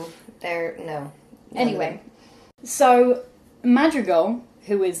 No, no. Anyway, so Madrigal,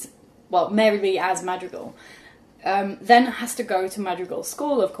 who is, well, Mary Lee as Madrigal, then has to go to Madrigal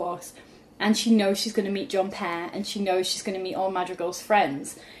School, of course, and she knows she's going to meet John Parry, and she knows she's going to meet all Madrigal's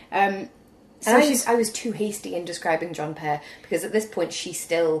friends. I was too hasty in describing John Parry because at this point she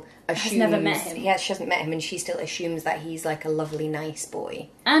still assumes... Has never met him. Yeah, she hasn't met him and she still assumes that he's like a lovely, nice boy.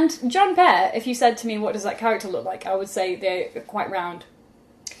 And John Parry, if you said to me, what does that character look like? I would say they're quite round.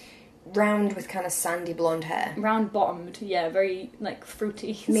 Round with kind of sandy blonde hair. Round-bottomed, yeah, very, like,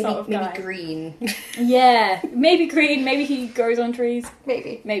 fruity sort of guy. Maybe green. Yeah, maybe green, maybe he grows on trees.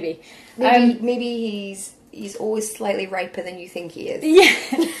 Maybe. Maybe he's always slightly riper than you think he is.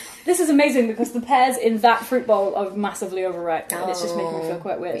 Yeah. This is amazing because the pears in that fruit bowl are massively overripe, and it's just making me feel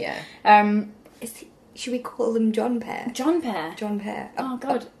quite weird. Yeah. Should we call them John Parry? John Parry. John Parry. Oh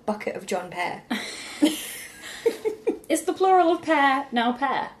god. A bucket of John Parry. Is the plural of pear now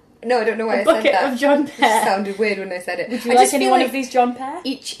pear? No, I don't know why I said that. A bucket of John Parry. It sounded weird when I said it. Would you like any one of these John Parry?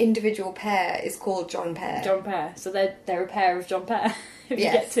 Each individual pear is called John Parry. John Parry. So they're a pair of John Parry. If you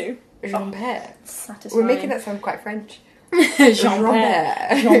get two. Jean Parry. Satisfying. We're making that sound quite French. Jean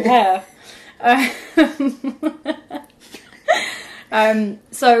Parry.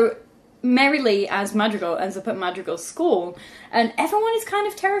 So Mary Lee as Madrigal ends up at Madrigal's school, and everyone is kind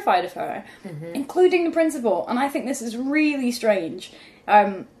of terrified of her, including the principal. And I think this is really strange.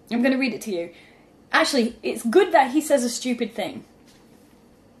 I'm going to read it to you. Actually, it's good that he says a stupid thing.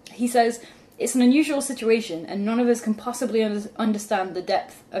 He says, "It's an unusual situation, and none of us can possibly understand the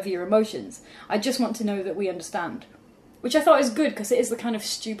depth of your emotions. I just want to know that we understand." which I thought is good because it is the kind of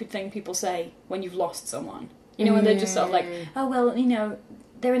stupid thing people say when you've lost someone. You know, when they're just sort of like, oh, well, you know,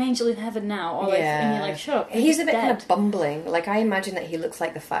 they're an angel in heaven now. Or like, and you're like, shut up. He's a bit kind of bumbling. Like, I imagine that he looks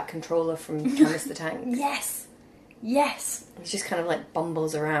like the fat controller from Thomas the Tank. Yes. Yes. He's just kind of like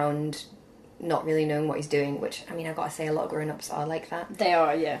bumbles around, not really knowing what he's doing, which, I mean, I've got to say, a lot of grown-ups are like that. They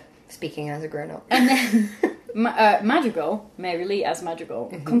are, yeah. Speaking as a grown-up. And then Madrigal, Mary Lee as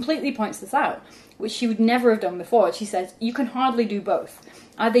Madrigal, completely points this out, which she would never have done before. She says, you can hardly do both.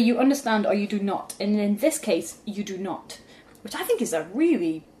 Either you understand or you do not. And in this case, you do not. Which I think is a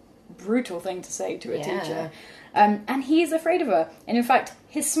really brutal thing to say to a teacher. And he is afraid of her. And in fact,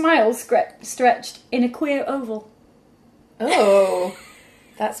 his smile stretched in a queer oval. Oh,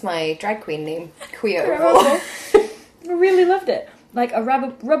 that's my drag queen name. Queer oval. I really loved it. Like a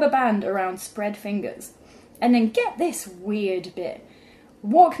rubber band around spread fingers. And then get this weird bit.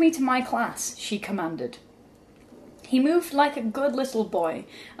 Walk me to my class, she commanded. He moved like a good little boy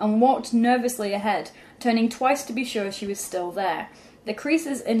and walked nervously ahead, turning twice to be sure she was still there. The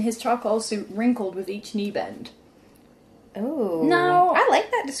creases in his charcoal suit wrinkled with each knee bend. Oh. Now, I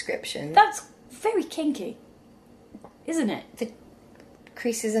like that description. That's very kinky, isn't it? The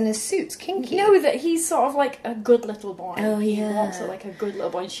creases in his suit's kinky. You know that he's sort of like a good little boy. Oh, yeah. He wants her like a good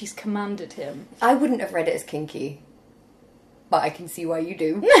little boy and she's commanded him. I wouldn't have read it as kinky, but I can see why you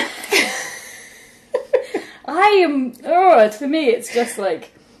do. For me, it's just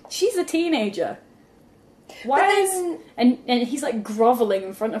like, she's a teenager. And he's like grovelling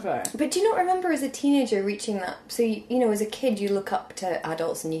in front of her. But do you not remember as a teenager reaching that? So, you know, as a kid, you look up to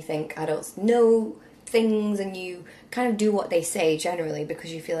adults and you think adults know things and you kind of do what they say generally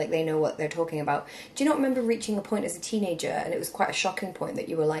because you feel like they know what they're talking about. Do you not remember reaching a point as a teenager and it was quite a shocking point that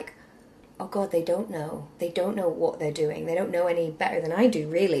you were like, oh God, they don't know. They don't know what they're doing. They don't know any better than I do,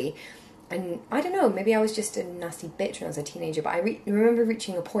 really. And I don't know, maybe I was just a nasty bitch when I was a teenager, but I remember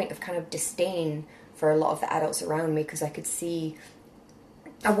reaching a point of kind of disdain for a lot of the adults around me because I could see,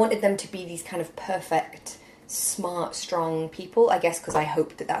 I wanted them to be these kind of perfect, smart, strong people, I guess because I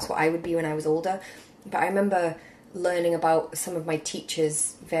hoped that that's what I would be when I was older. But I remember learning about some of my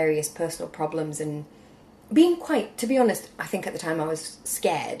teachers' various personal problems and being quite, to be honest, I think at the time I was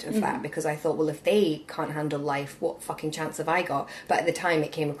scared of that because I thought, well, if they can't handle life, what fucking chance have I got? But at the time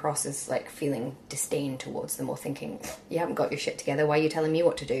it came across as like feeling disdain towards them or thinking, you haven't got your shit together, why are you telling me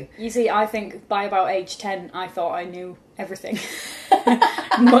what to do? You see, I think by about age 10, I thought I knew everything.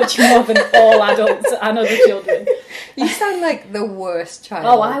 Much more than all adults and other children. You sound like the worst child.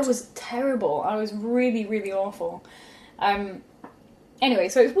 Oh, I was terrible. I was really, really awful. Anyway,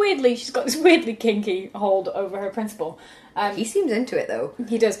 so she's got this weirdly kinky hold over her principal. He seems into it, though.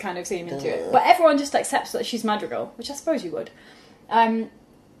 He does kind of seem into it. But everyone just accepts that she's Madrigal, which I suppose you would. Now,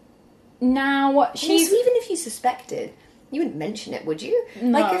 she's... So even if you suspected, you wouldn't mention it, would you?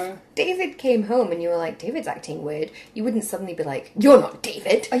 No. Like, if David came home and you were like, David's acting weird, you wouldn't suddenly be like, you're not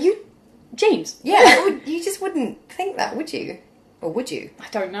David. Are you... James? Yeah, you just wouldn't think that, would you? Or would you? I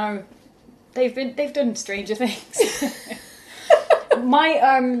don't know. They've done stranger things.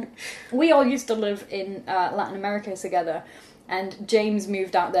 We all used to live in Latin America together, and James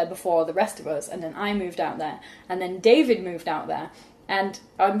moved out there before the rest of us, and then I moved out there, and then David moved out there, and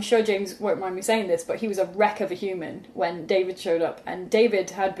I'm sure James won't mind me saying this, but he was a wreck of a human when David showed up, and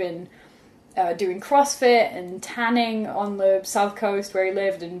David had been doing CrossFit and tanning on the south coast where he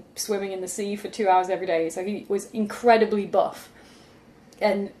lived and swimming in the sea for 2 hours every day, so he was incredibly buff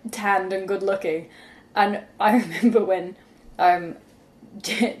and tanned and good looking. And I remember when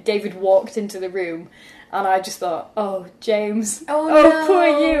David walked into the room and I just thought, oh, James, no. Poor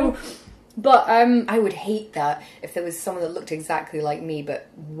you. But I would hate that if there was someone that looked exactly like me but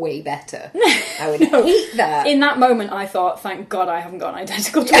way better. I would hate that. In that moment I thought, thank God I haven't got an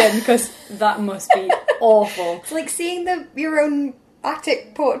identical twin because that must be awful. It's like seeing your own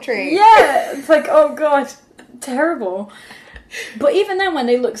attic portrait. Yeah, it's like, oh God, terrible. But even then, when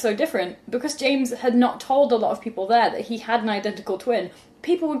they look so different, because James had not told a lot of people there that he had an identical twin,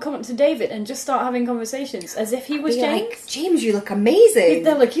 people would come up to David and just start having conversations as if he was James. Like, James, you look amazing.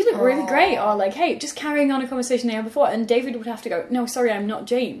 They're like, you look really great. Or like, hey, just carrying on a conversation they had before. And David would have to go, no, sorry, I'm not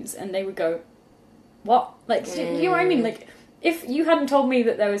James. And they would go, what? Like, you know what I mean? Like, if you hadn't told me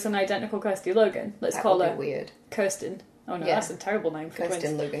that there was an identical Kirsty Logan, let's call her weird. Kirsten. Oh no, that's a terrible name for Kirsten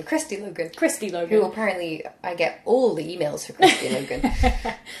twins. Logan. Christy Logan. Christy Logan. Who apparently, I get all the emails for Christy Logan.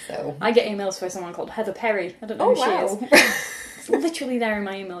 So I get emails for someone called Heather Parry. I don't know who she is. It's literally there in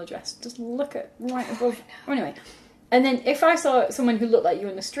my email address. Just look at right above. Oh, anyway, And then if I saw someone who looked like you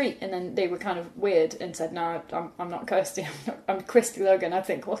in the street and then they were kind of weird and said, no, I'm not Kirsty, I'm Kirsty Logan, I'd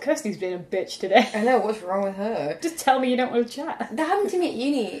think, well, Kirsty's being a bitch today. I know, what's wrong with her? Just tell me you don't want to chat. That happened to me at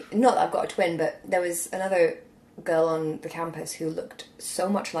uni. Not that I've got a twin, but there was another girl on the campus who looked so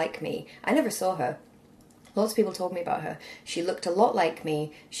much like me. I never saw her. Lots of people told me about her. She looked a lot like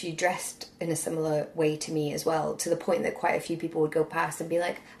me. She dressed in a similar way to me as well, to the point that quite a few people would go past and be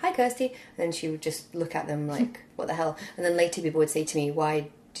like, hi, Kirsty. And then she would just look at them like, what the hell? And then later people would say to me, why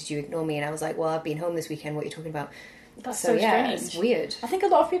did you ignore me? And I was like, well, I've been home this weekend. What are you talking about? That's so yeah, strange. It's weird. I think a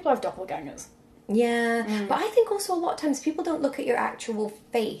lot of people have doppelgangers. Yeah, but I think also a lot of times people don't look at your actual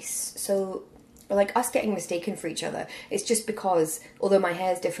face. So, like us getting mistaken for each other, it's just because, although my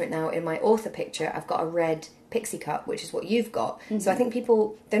hair's different now, in my author picture, I've got a red pixie cut, which is what you've got. Mm-hmm. So I think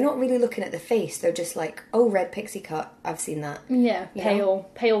people, they're not really looking at the face. They're just like, oh, red pixie cut. I've seen that. Yeah,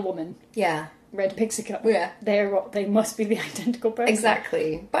 pale woman. Yeah. Red pixie cut. Yeah. They must be the identical person.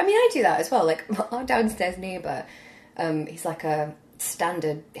 Exactly. But I mean, I do that as well. Like, our downstairs neighbour, he's like a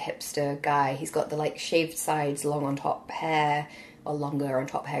standard hipster guy. He's got the, like, shaved sides, long on top hair, or longer on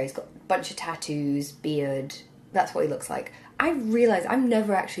top hair. He's got a bunch of tattoos, beard. That's what he looks like. I realise I've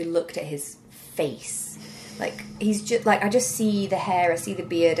never actually looked at his face. Like, he's just, like, I just see the hair, I see the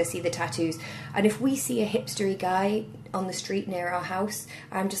beard, I see the tattoos. And if we see a hipstery guy on the street near our house,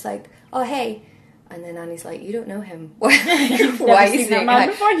 I'm just like, oh, hey. And then Annie's like, you don't know him. Why are you saying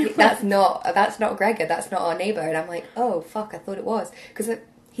that? That's not Gregor, that's not our neighbour. And I'm like, oh, fuck, I thought it was. Because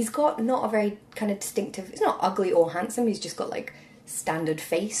he's got not a very kind of distinctive, it's not ugly or handsome, he's just got, like, standard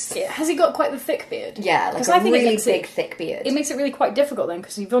face. Yeah. Has he got quite the thick beard? Yeah, like a really big, thick beard. It makes it really quite difficult then,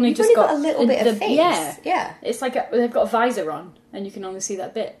 because you've only got a little bit of face. Yeah. It's like they've got a visor on, and you can only see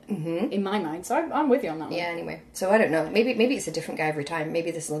that bit, in my mind. So I'm with you on that one. Yeah, anyway. So I don't know. Maybe it's a different guy every time.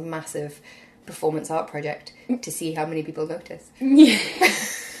 Maybe this is a massive performance art project to see how many people notice. Yeah.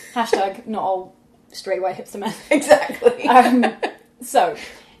 Hashtag not all straight white hipster men. Exactly.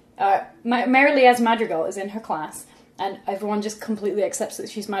 Merrily as Madrigal is in her class, and everyone just completely accepts that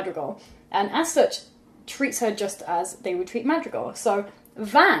she's Madrigal, and as such treats her just as they would treat Madrigal. So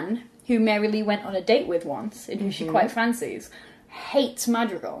Van, who Merrily went on a date with once, and who she quite fancies, hates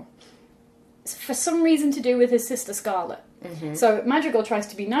Madrigal. It's for some reason to do with his sister Scarlet. So Madrigal tries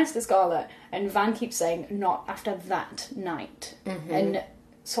to be nice to Scarlet, and Van keeps saying, not after that night, and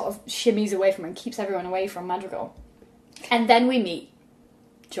sort of shimmies away from her and keeps everyone away from Madrigal. And then we meet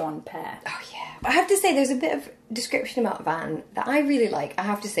John Pear. Oh, yeah. I have to say, there's a bit of description about Van that I really like. I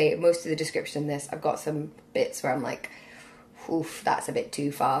have to say, most of the description in this, I've got some bits where I'm like, oof, that's a bit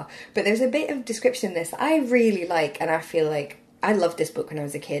too far. But there's a bit of description in this I really like, and I feel like I loved this book when I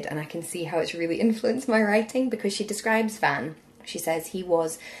was a kid, and I can see how it's really influenced my writing, because she describes Van. She says he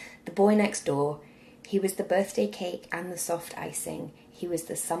was the boy next door, he was the birthday cake and the soft icing, he was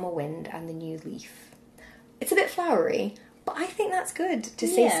the summer wind and the new leaf. It's a bit flowery, but I think that's good to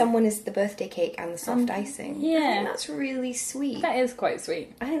say someone is the birthday cake and the soft icing. Yeah. I think that's really sweet. That is quite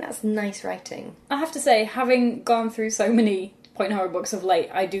sweet. I think that's nice writing. I have to say, having gone through so many point horror books of late,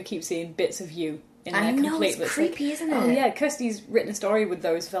 I do keep seeing bits of you in there completely. I know, it's creepy, isn't it? Oh yeah, Kirsty's written a story with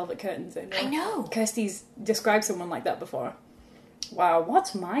those velvet curtains in. I know. Kirsty's described someone like that before. Wow,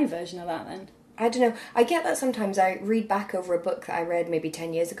 what's my version of that then? I don't know. I get that sometimes. I read back over a book that I read maybe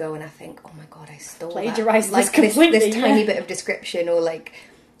 10 years ago and I think, oh my god, I stole plagiarised that. This completely. This tiny bit of description, or like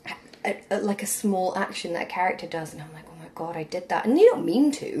a small action that a character does, and I'm like, oh my god, I did that. And you don't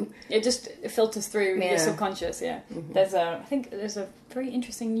mean to. It just filters through your subconscious, I think there's a very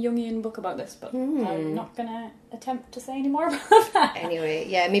interesting Jungian book about this, but I'm not going to attempt to say any more about that. Anyway,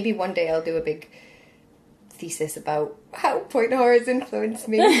 yeah, maybe one day I'll do a big thesis about how point horror has influenced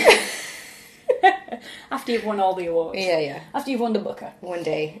me. After you've won all the awards. Yeah. After you've won the Booker. One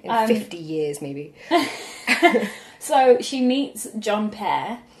day, in 50 years maybe. So she meets John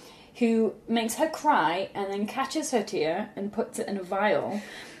Pear, who makes her cry and then catches her tear and puts it in a vial.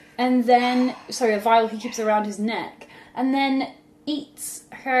 And then, a vial he keeps around his neck. And then eats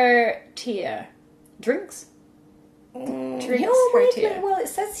her tear. Drinks her tear. Well, it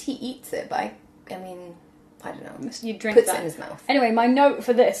says he eats it, but I mean, I don't know. You drink Puts that. it in his mouth. Anyway, my note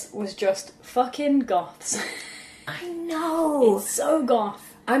for this was just fucking goths. I know. It's so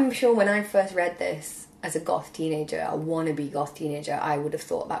goth. I'm sure when I first read this as a goth teenager, a wannabe goth teenager, I would have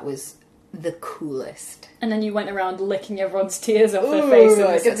thought that was the coolest. And then you went around licking everyone's tears off their face.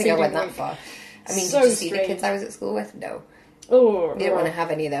 I don't think I went that far. I mean, did you see the kids I was at school with? No. You don't want to have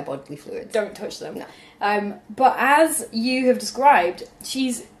any of their bodily fluids. Don't touch them. No. But as you have described,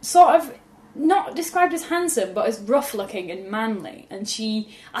 she's sort of not described as handsome, but as rough-looking and manly. And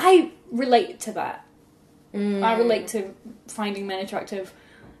I relate to that I relate to finding men attractive,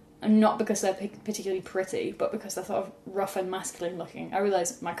 and not because they're particularly pretty, but because they're sort of rough and masculine looking. I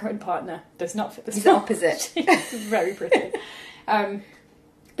realise my current partner does not fit this. He's the opposite. She's very pretty.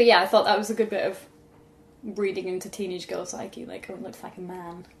 But yeah, I thought that was a good bit of reading into teenage girl psyche. Like, oh, looks like a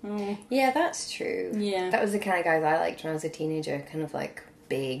man. Oh. Yeah, that's true. Yeah. That was the kind of guys I liked when I was a teenager. Kind of like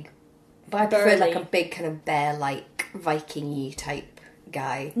big. But I preferred like a big kind of bear-like Viking-y type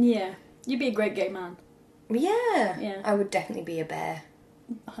guy. Yeah. You'd be a great gay man. Yeah. I would definitely be a bear.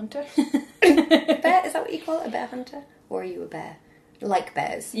 A hunter? Bear? Is that what you call it? A bear hunter? Or are you a bear? Like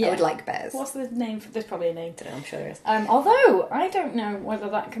bears. Yeah. I would like bears. What's the name? There's probably a name to it. I'm sure there is. Although, I don't know whether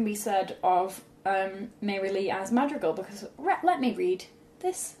that can be said of Mary Lee as Madrigal, because let me read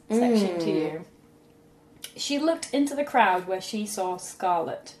this section to you. She looked into the crowd where she saw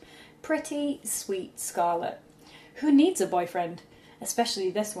Scarlet. Pretty, sweet Scarlet. Who needs a boyfriend? Especially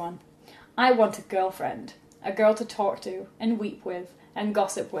this one. I want a girlfriend. A girl to talk to, and weep with, and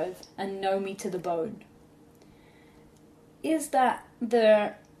gossip with, and know me to the bone. Is that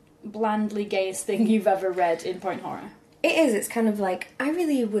the blandly gayest thing you've ever read in point horror? It is. It's kind of like, I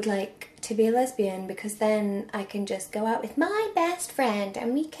really would like to be a lesbian because then I can just go out with my best friend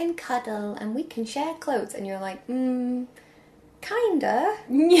and we can cuddle and we can share clothes. And you're like, kinda.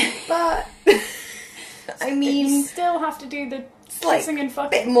 Yeah. But, I mean... You still have to do the kissing and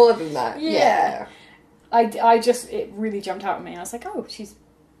fucking. A bit more than that. Yeah. It really jumped out at me. I was like, oh, she's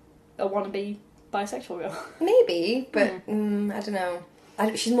a wannabe bisexual girl. Maybe, but I don't know.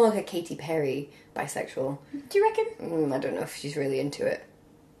 She's more like a Katy Perry bisexual. Do you reckon? I don't know if she's really into it.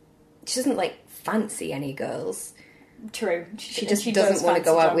 She doesn't, like, fancy any girls. True. She just doesn't want to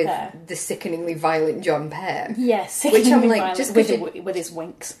go out with the sickeningly violent John Pear. Yes, sickeningly violent, just with his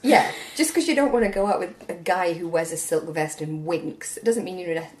winks. Yeah, just because you don't want to go out with a guy who wears a silk vest and winks, it doesn't mean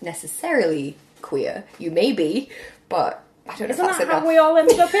you're necessarily queer. You may be, but I don't know if that's Isn't that enough. how we all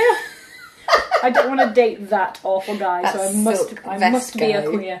ended up here? I don't want to date that awful guy, so I must be a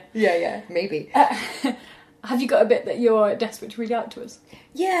queer. Yeah, maybe. Have you got a bit that you're desperate to read out to us?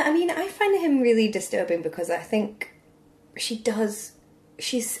 Yeah, I mean, I find him really disturbing because I think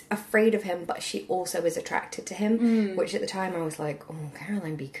she's afraid of him, but she also is attracted to him, which at the time I was like, oh,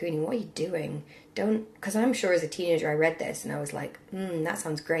 Caroline B. Cooney, what are you doing? Because I'm sure as a teenager I read this and I was like, that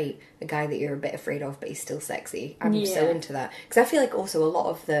sounds great. The guy that you're a bit afraid of, but he's still sexy. I'm so into that. Because I feel like also a lot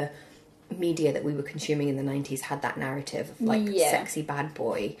of the media that we were consuming in the 90s had that narrative of like sexy bad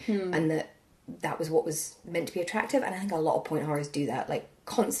boy, and that was what was meant to be attractive. And I think a lot of point horrors do that, like,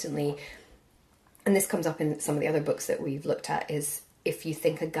 constantly. And this comes up in some of the other books that we've looked at, is if you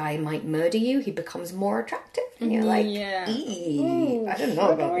think a guy might murder you, he becomes more attractive. And you're like, ooh, I don't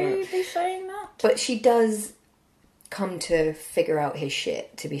know about that. Be saying that? But she does come to figure out his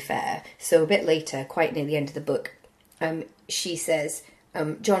shit, to be fair. So a bit later, quite near the end of the book, she says,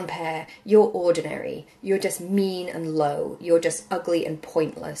 John Pear, you're ordinary. You're just mean and low. You're just ugly and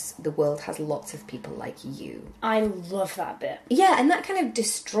pointless. The world has lots of people like you. I love that bit. Yeah, and that kind of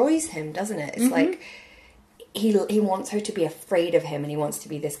destroys him, doesn't it? It's like he wants her to be afraid of him, and he wants to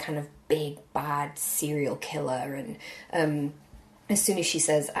be this kind of big, bad serial killer. And as soon as she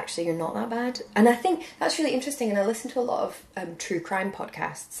says, actually, you're not that bad. And I think that's really interesting. And I listen to a lot of true crime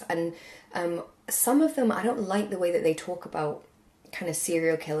podcasts, and some of them, I don't like the way that they talk about kind of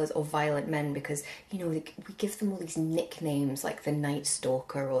serial killers or violent men, because, you know, we give them all these nicknames like the Night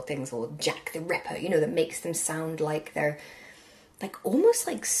Stalker or things, or Jack the Ripper, you know, that makes them sound like they're like almost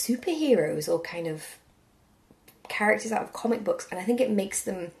like superheroes or kind of characters out of comic books. And I think it makes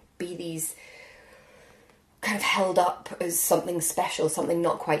them be these kind of held up as something special, something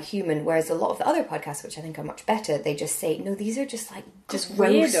not quite human, whereas a lot of the other podcasts, which I think are much better, they just say, no, these are just like just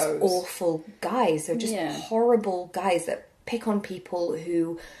gross, awful guys. They're just horrible guys that pick on people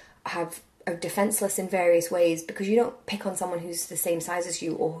who are defenseless in various ways, because you don't pick on someone who's the same size as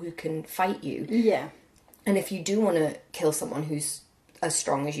you or who can fight you. Yeah. And if you do want to kill someone who's as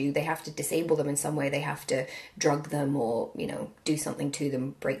strong as you, they have to disable them in some way. They have to drug them or, you know, do something to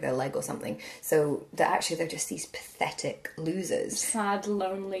them, break their leg or something. So they're just these pathetic losers. Sad,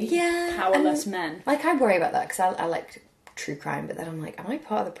 lonely, powerless men. Like, I worry about that because I like true crime, but then I'm like, am I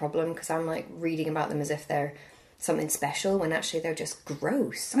part of the problem? Because I'm like reading about them as if they're something special, when actually they're just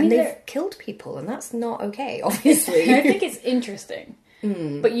gross. I mean, they've killed people, and that's not okay, obviously. I think it's interesting,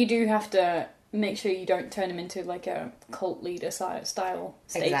 but you do have to make sure you don't turn them into like a cult leader style status.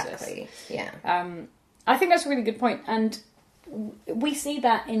 Exactly, yeah. I think that's a really good point, and we see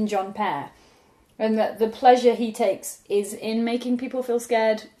that in John Pear, and that the pleasure he takes is in making people feel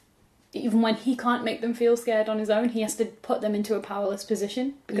scared. Even when he can't make them feel scared on his own, he has to put them into a powerless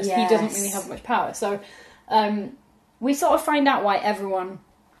position, because he doesn't really have much power. So we sort of find out why everyone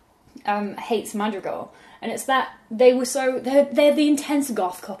hates Madrigal. And it's that they're the intense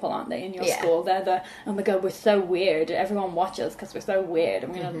goth couple, aren't they, in your school? They're the, oh my god, we're so weird. Everyone watches because we're so weird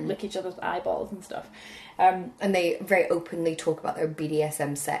and we're going to lick each other's eyeballs and stuff. And they very openly talk about their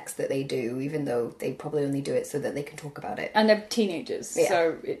BDSM sex that they do, even though they probably only do it so that they can talk about it. And they're teenagers,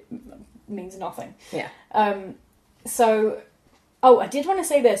 so it means nothing. Yeah. I did want to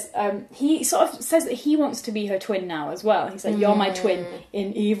say this. He sort of says that he wants to be her twin now as well. He's like, you're my twin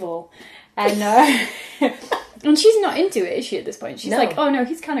in evil. And and she's not into it, is she, at this point? She's like, oh no,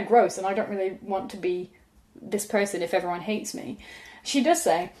 he's kind of gross and I don't really want to be this person if everyone hates me. She does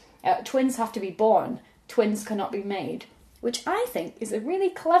say, twins have to be born, twins cannot be made, which I think is a really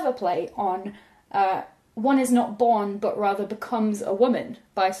clever play on One is Not Born but Rather Becomes a Woman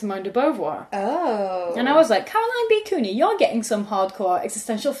by Simone de Beauvoir. Oh. And I was like, Caroline B. Cooney, you're getting some hardcore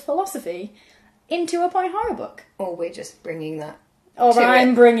existential philosophy into a point horror book. Or we're just bringing that. Or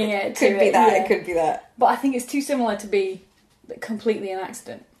I'm bringing it to it. Could be that, it could be that. But I think it's too similar to be completely an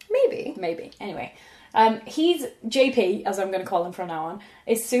accident. Maybe. Anyway, he's JP, as I'm going to call him from now on,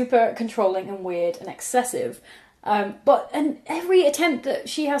 is super controlling and weird and excessive. But every attempt that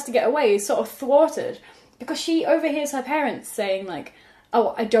she has to get away is sort of thwarted because she overhears her parents saying like,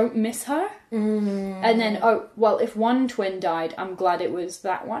 oh, I don't miss her. Mm-hmm. And then, oh, well, if one twin died, I'm glad it was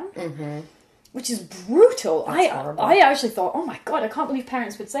that one. Mm-hmm. Which is brutal. I actually thought, oh my god, I can't believe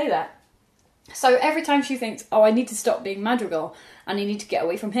parents would say that. So every time she thinks, oh, I need to stop being Madrigal and I need to get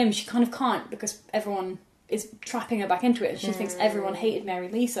away from him, she kind of can't because everyone is trapping her back into it and she thinks everyone hated Mary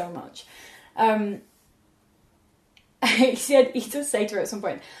Lee so much. He does say to her at some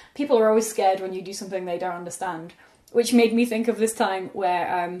point, people are always scared when you do something they don't understand, which made me think of this time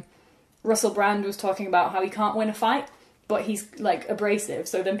where Russell Brand was talking about how he can't win a fight, but he's like abrasive,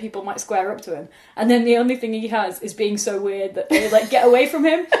 so then people might square up to him, and then the only thing he has is being so weird that they like get away from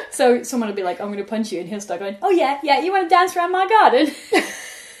him. So someone will be like, I'm going to punch you, and he'll start going, oh yeah, you want to dance around my garden?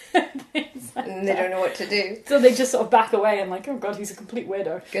 And they don't know what to do, so they just sort of back away and like, oh god, he's a complete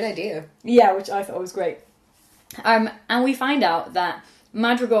weirdo. Good idea. Yeah, which I thought was great. And we find out that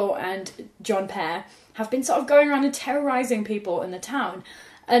Madrigal and John Parry have been sort of going around and terrorising people in the town,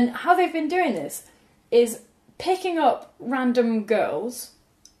 and how they've been doing this is picking up random girls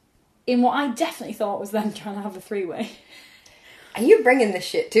in what I definitely thought was them trying to have a three-way. Are you bringing this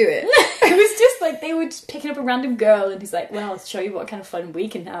shit to it? It was just like they were just picking up a random girl and he's like, well, I'll show you what kind of fun we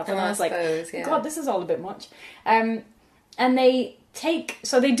can have. And I was like, God, this is all a bit much. And they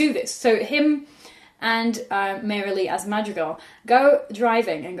do this. So him and Mary Lee as Madrigal go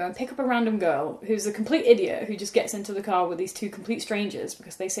driving and go and pick up a random girl who's a complete idiot who just gets into the car with these two complete strangers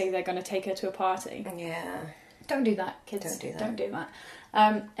because they say they're going to take her to a party. Yeah. Don't do that, kids. Don't do that.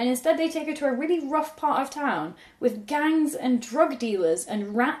 And instead they take her to a really rough part of town with gangs and drug dealers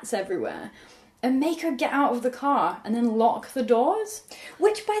and rats everywhere and make her get out of the car and then lock the doors.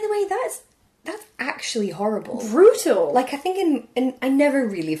 Which, by the way, that's actually horrible. Brutal. Like, I think I never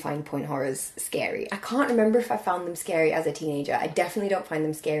really find point horrors scary. I can't remember if I found them scary as a teenager. I definitely don't find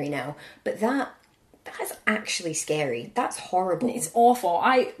them scary now. But that's actually scary. That's horrible. It's awful.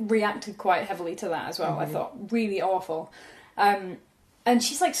 I reacted quite heavily to that as well. I thought, really awful. And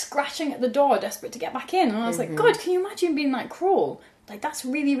she's like scratching at the door, desperate to get back in. And I was like, God, can you imagine being like cruel? Like, that's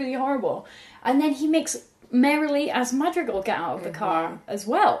really, really horrible. And then he makes Mary Lee as Madrigal get out of the car as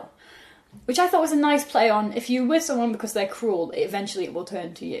well. Which I thought was a nice play on, if you're with someone because they're cruel, eventually it will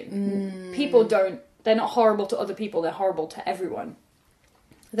turn to you. People they're not horrible to other people, they're horrible to everyone.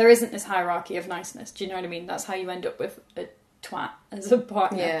 There isn't this hierarchy of niceness, do you know what I mean? That's how you end up with a twat as a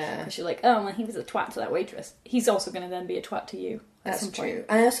partner. Yeah. Because you're like, oh, well, he was a twat to that waitress. He's also going to then be a twat to you. That's true.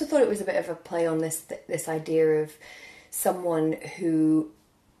 And I also thought it was a bit of a play on this idea of someone who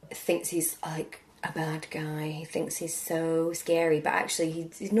thinks he's like a bad guy. He thinks he's so scary, but actually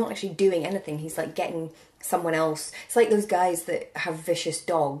he's not actually doing anything. He's like getting someone else. It's like those guys that have vicious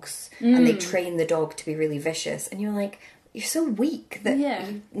dogs and they train the dog to be really vicious. And you're like, you're so weak that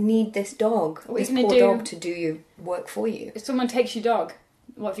you need this dog, this poor dog, to do your work for you. If someone takes your dog,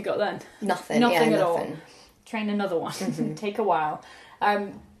 what have you got then? Nothing at all. Train another one. Take a while.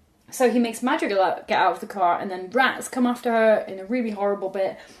 So he makes Madrigal get out of the car, and then rats come after her in a really horrible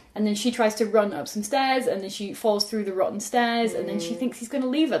bit, and then she tries to run up some stairs, and then she falls through the rotten stairs, and then she thinks he's going to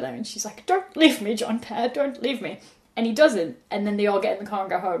leave her there, and she's like, don't leave me, John Parry, don't leave me. And he doesn't, and then they all get in the car and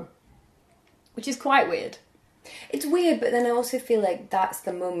go home. Which is quite weird. It's weird, but then I also feel like that's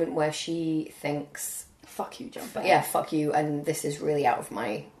the moment where she thinks, fuck you, John Parry. Yeah, fuck you, and this is really out of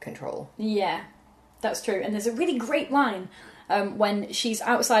my control. Yeah, that's true. And there's a really great line when she's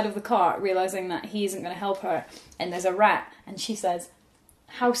outside of the car, realising that he isn't going to help her, and there's a rat, and she says,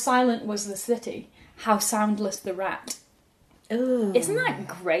 "How silent was the city, how soundless the rat." Ooh. Isn't that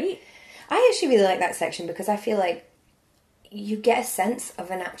great? I actually really like that section because I feel like you get a sense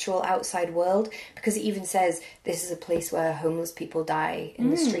of an actual outside world, because it even says this is a place where homeless people die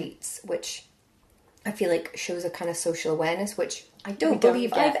in the streets, which I feel like shows a kind of social awareness, which I don't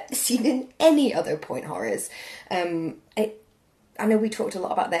believe I've seen in any other point horrors. I know we talked a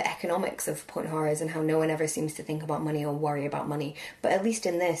lot about the economics of point horrors and how no one ever seems to think about money or worry about money, but at least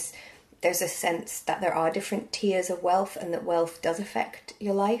in this, there's a sense that there are different tiers of wealth and that wealth does affect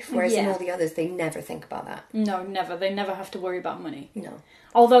your life, whereas in all the others, they never think about that. No, never. They never have to worry about money. No.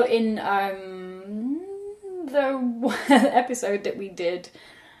 Although in the episode that we did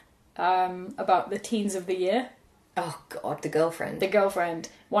about the teens of the year... Oh, God, the girlfriend.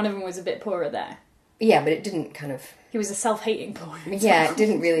 One of them was a bit poorer there. Yeah, but it didn't kind of... He was a self-hating poor. Yeah, it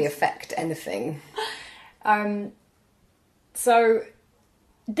didn't really affect anything. So...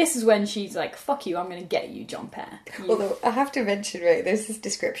 This is when she's like, "Fuck you, I'm going to get you, John Pear." Although, I have to mention, right, there's this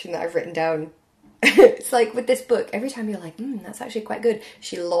description that I've written down. It's like, with this book, every time you're like, that's actually quite good,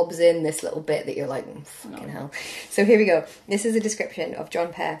 she lobs in this little bit that you're like, fucking hell. So here we go. This is a description of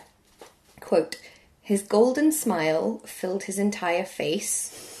John Pear. Quote, "His golden smile filled his entire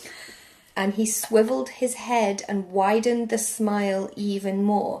face, and he swiveled his head and widened the smile even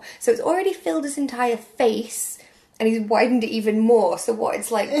more." So it's already filled his entire face, and he's widened it even more. So what,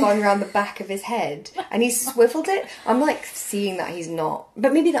 it's like gone around the back of his head. And he's swiveled it. I'm like seeing that he's not.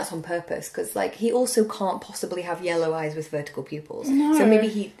 But maybe that's on purpose. Because like he also can't possibly have yellow eyes with vertical pupils. No. So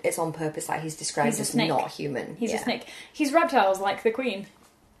maybe it's on purpose that he's described as not human. He's a snake. He's reptiles like the Queen.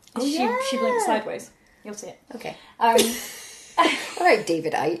 Oh, she blinks sideways. You'll see it. Okay. All right,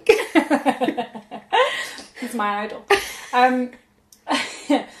 David Icke. He's my idol. I've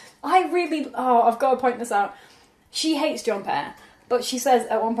got to point this out. She hates John Pear, but she says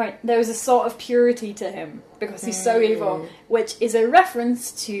at one point there is a sort of purity to him because he's so evil, which is a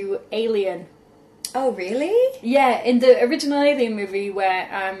reference to Alien. Oh, really? Yeah, in the original Alien movie where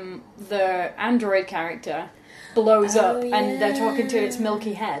the android character blows up and they're talking to its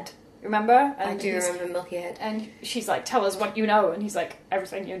milky head. Remember? And I do remember Milky Head. And she's like, "Tell us what you know," and he's like,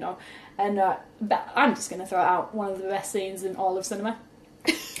 "Everything you know." And but I'm just going to throw out one of the best scenes in all of cinema.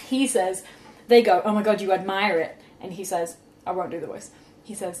 He says, they go, "Oh my God, you admire it." And he says, I won't do the voice.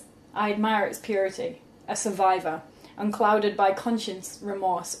 He says, "I admire its purity, a survivor, unclouded by conscience,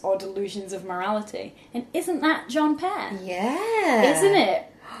 remorse, or delusions of morality." And isn't that John Pear? Yeah. Isn't it?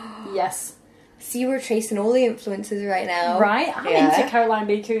 Yes. See, we're tracing all the influences right now. Right? I'm into Caroline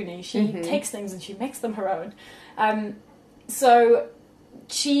B. Cooney. She takes things and she makes them her own. So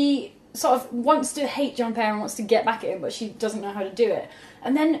she sort of wants to hate John Pear and wants to get back at him, but she doesn't know how to do it.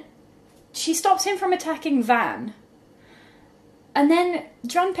 And then she stops him from attacking Van. And then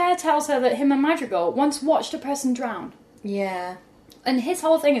John Pear tells her that him and Madrigal once watched a person drown. Yeah. And his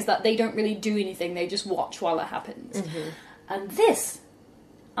whole thing is that they don't really do anything, they just watch while it happens. And this,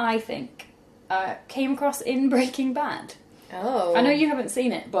 I think, came across in Breaking Bad. Oh. I know you haven't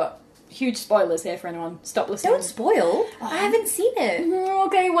seen it, but huge spoilers here for anyone. Stop listening. Don't spoil. I haven't seen it.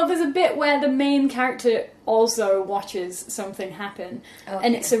 Okay, well, there's a bit where the main character also watches something happen. Okay.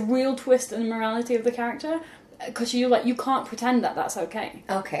 And it's a real twist in the morality of the character. Because you can't pretend that that's okay.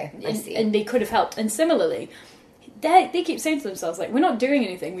 Okay, I see. And they could have helped. And similarly, they keep saying to themselves, like, "We're not doing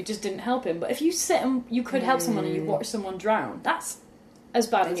anything, we just didn't help him." But if you sit and you could help someone and you watch someone drown, that's as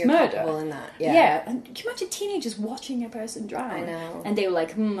bad as murder. In that. Yeah. And can you imagine teenagers watching a person drown? I know. And they were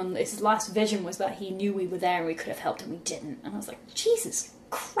like, and his last vision was that he knew we were there and we could have helped and we didn't. And I was like, Jesus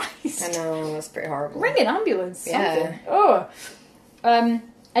Christ. I know, that's pretty horrible. Ring an ambulance, something. Yeah. Oh. And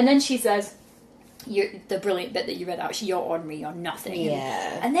then she says, the brilliant bit that you read out, "You're ornery, you're nothing."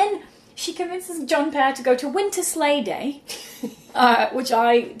 Yeah. And then she convinces John Pear to go to Winter Sleigh Day, which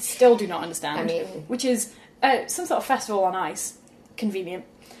I still do not understand. Which is some sort of festival on ice. Convenient.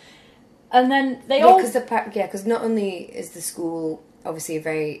 And then they all... Because not only is the school obviously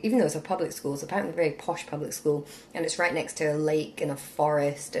even though it's a public school, it's apparently a very posh public school, and it's right next to a lake and a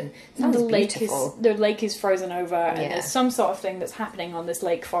forest, and it sounds beautiful. The lake is frozen over, and there's some sort of thing that's happening on this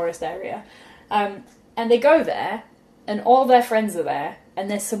lake forest area. And they go there, and all their friends are there, and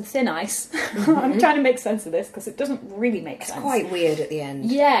there's some thin ice. I'm trying to make sense of this, because it doesn't really make sense. It's quite weird at the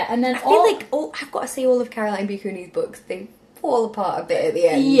end. Yeah, and then I feel like, I've got to say, all of Caroline B. Cooney's books, they fall apart a bit at the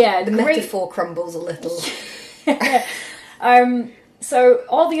end. Yeah. The metaphor crumbles a little. So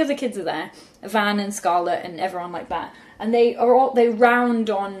all the other kids are there, Van and Scarlett and everyone like that, and they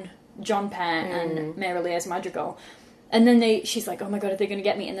round on John Pear and Mary Lee as Madrigal. And then she's like, oh my god, are they going to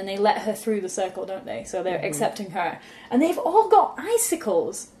get me? And then they let her through the circle, don't they? So they're accepting her. And they've all got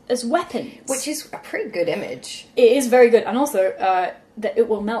icicles as weapons. Which is a pretty good image. It is very good. And also, that it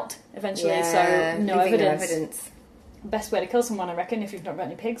will melt eventually, Yeah, so no leaving evidence. Best way to kill someone, I reckon, if you've not got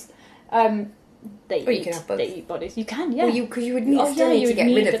any pigs. You can have both. They eat bodies. You can, yeah. Well, because you would need, to get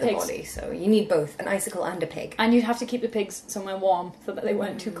rid of the body, so you need both, an icicle and a pig. And you'd have to keep the pigs somewhere warm so that they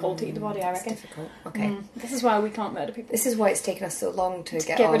weren't too cold to eat the body, I reckon. That's difficult. Okay. This is why we can't murder people. This is why it's taken us so long to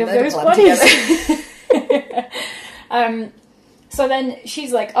get our rid of murder those plan bodies. together. So then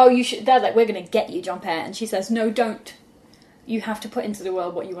she's like, oh, you should. They're like, we're going to get you, John Pear. And she says, no, don't. You have to put into the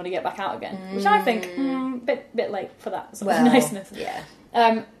world what you want to get back out again. Which I think, bit late for that sort of niceness. Yeah.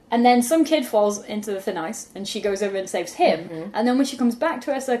 And then some kid falls into the thin ice, and she goes over and saves him. And then when she comes back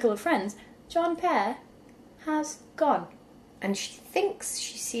to her circle of friends, John Pear has gone. And she thinks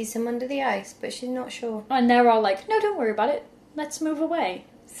she sees him under the ice, but she's not sure. And they're all like, no, don't worry about it. Let's move away.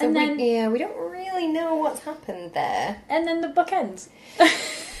 So we don't really know what's happened there. And then the book ends.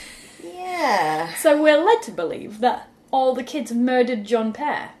 Yeah. So we're led to believe that all the kids murdered John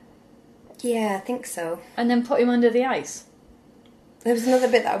Pear. Yeah, I think so. And then put him under the ice. There was another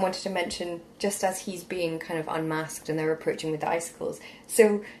bit that I wanted to mention, just as he's being kind of unmasked and they're approaching with the icicles.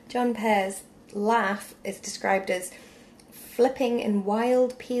 So John Pear's laugh is described as flipping in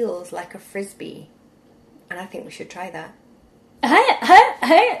wild peals like a frisbee. And I think we should try that. Hey!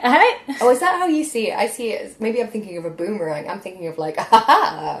 Oh, is that how you see it? I see it as, maybe I'm thinking of a boomerang. I'm thinking of like, ha ha,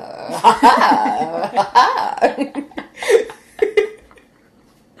 ha ha, ha ha.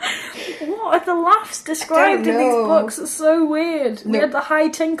 What are the laughs described in these books? It's so weird. We had the high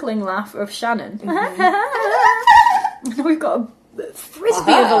tinkling laugh of Shannon. We've got a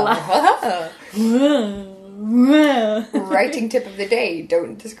frisbee of a laugh. Writing tip of the day,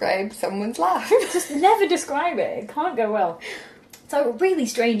 don't describe someone's laugh. Just never describe it. It can't go well. So a really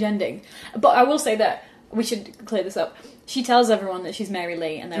strange ending. But I will say that we should clear this up. She tells everyone that she's Mary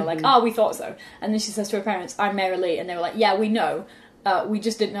Lee, and they're like, oh, we thought so. And then she says to her parents, I'm Mary Lee, and they were like, yeah, we know. We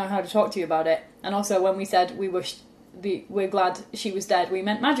just didn't know how to talk to you about it. And also, when we said we're glad she was dead, we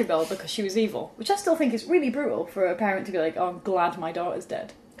meant Madrigal because she was evil. Which I still think is really brutal for a parent to be like, oh, I'm glad my daughter's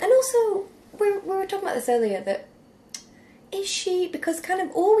dead. And also, we were talking about this earlier, that is she, because kind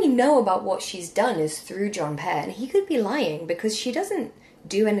of all we know about what she's done is through John Pear, and he could be lying because she doesn't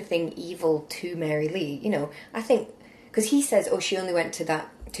do anything evil to Mary Lee. You know, I think, because he says, oh, she only went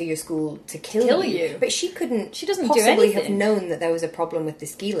to your school to kill you. But she couldn't possibly have known that there was a problem with the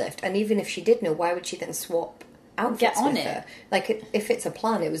ski lift. And even if she did know, why would she then swap outfits with her? Like, if it's a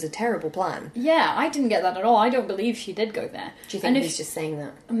plan, it was a terrible plan. Yeah, I didn't get that at all. I don't believe she did go there. Do you think he's just saying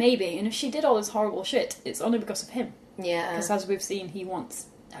that? Maybe. And if she did all this horrible shit, it's only because of him. Yeah. Because as we've seen, he wants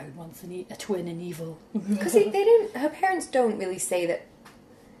a twin in evil. Because her parents don't really say that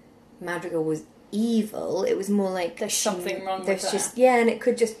Madrigal was evil. It was more like there's something wrong with her. Yeah, and it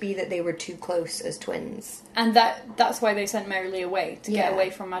could just be that they were too close as twins. And that's why they sent Mary Lee away, to get away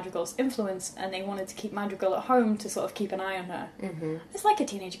from Madrigal's influence, and they wanted to keep Madrigal at home to sort of keep an eye on her. Mm-hmm. It's like a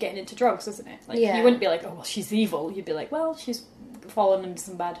teenager getting into drugs, isn't it? Like, you wouldn't be like, oh, well, she's evil. You'd be like, well, she's fallen into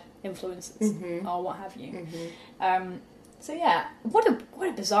some bad influences, or what have you. Mm-hmm. So yeah, what a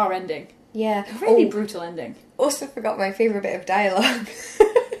bizarre ending. Yeah. A really brutal ending. Also forgot my favourite bit of dialogue.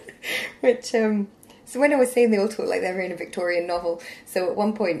 Which, so when I was saying they all talk like they're in a Victorian novel, so at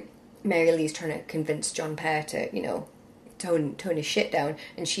one point, Mary Lee's trying to convince John Pear to, you know, tone his shit down,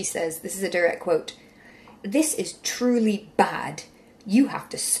 and she says, this is a direct quote, "This is truly bad. You have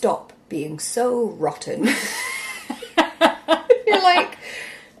to stop being so rotten." You're like,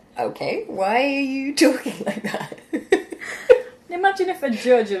 okay, why are you talking like that? Imagine if a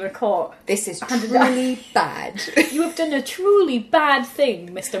judge in a court... This is truly bad. You have done a truly bad thing,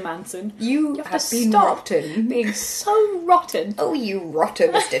 Mr. Manson. You have to been stop rotten. Being so rotten. Oh, you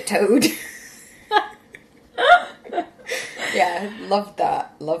rotten Mr. Toad. Yeah, loved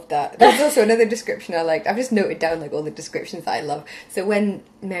that. There's also another description I liked. I've just noted down like all the descriptions that I love. So when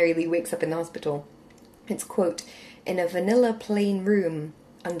Mary Lee wakes up in the hospital, it's, quote, "in a vanilla plain room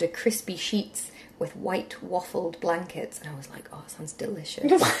under crispy sheets with white waffled blankets." And I was like, oh, it sounds delicious.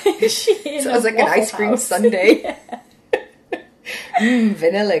 So it was like an ice cream sundae.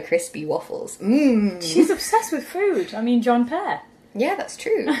 Vanilla crispy waffles. She's obsessed with food. I mean, John Pear. Yeah, that's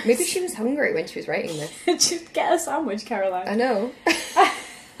true. Maybe she was hungry when she was writing this. Just get a sandwich, Caroline. I know.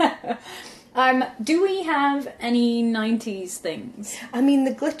 Do we have any 90s things? I mean,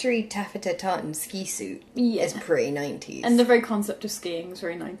 the glittery taffeta tartan ski suit is pretty 90s. And the very concept of skiing is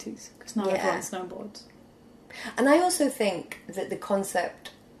very 90s, because now everyone snowboards. And I also think that the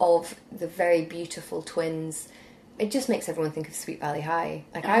concept of the very beautiful twins it just makes everyone think of Sweet Valley High.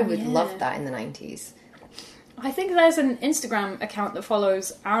 Like, I would love that in the 90s. I think there's an Instagram account that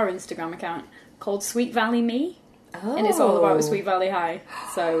follows our Instagram account called Sweet Valley Me. Oh. And it's all about Sweet Valley High.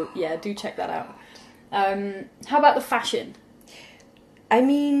 So, yeah, do check that out. How about the fashion? I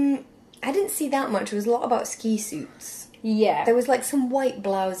mean, I didn't see that much. It was a lot about ski suits. Yeah. There was, like, some white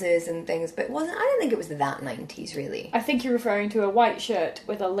blouses and things, but I don't think it was that 90s, really. I think you're referring to a white shirt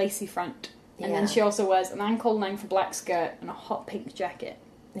with a lacy front. And then she also wears an ankle-length black skirt and a hot pink jacket.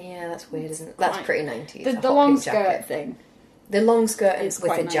 Yeah, that's weird, isn't it? That's pretty 90s. The long skirt thing. The long skirt with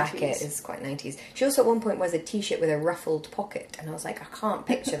a 90s. jacket is quite 90s. She also at one point wears a t-shirt with a ruffled pocket, and I was like, I can't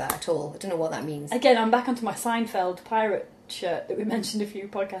picture that at all. I don't know what that means. Again, I'm back onto my Seinfeld pirate shirt that we mentioned a few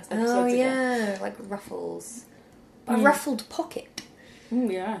podcast episodes ago. Oh, yeah, like ruffles. A ruffled pocket. Oh,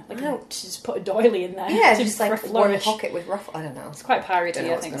 yeah. Like, just put a doily in there. Yeah, just like one pocket with ruffle. I don't know. It's quite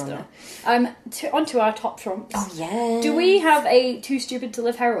piratey, I think, still. On to our top trumps. Oh, yeah. Do we have a too stupid to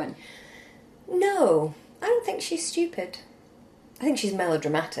live heroine? No. I don't think she's stupid. I think she's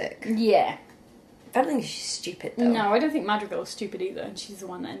melodramatic. Yeah. I don't think she's stupid, though. No, I don't think Madrigal's stupid either, and she's the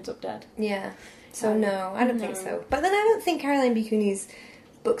one that ends up dead. Yeah. So, no, I don't think so. But then I don't think Caroline B. Cooney's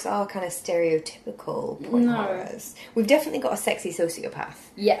books are kind of stereotypical point horrors. We've definitely got a sexy sociopath.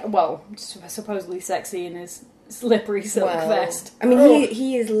 Yeah, well, supposedly sexy in his slippery silk vest. I mean,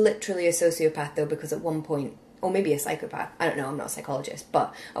 he is literally a sociopath, though, because at one point, or maybe a psychopath, I don't know, I'm not a psychologist,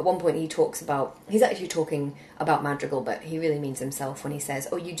 but at one point he's actually talking about Madrigal, but he really means himself when he says,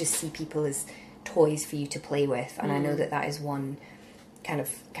 oh, you just see people as toys for you to play with, and I know that is one kind of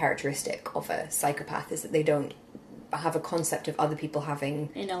characteristic of a psychopath, is that they don't have a concept of other people having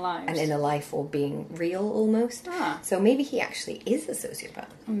an inner life or being real almost. So maybe he actually is a sociopath.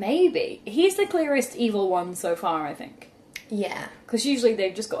 Maybe. He's the clearest evil one so far, I think. Yeah. Because usually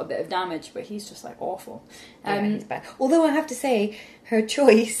they've just got a bit of damage, but he's just like awful. Yeah, he's bad. Although I have to say, her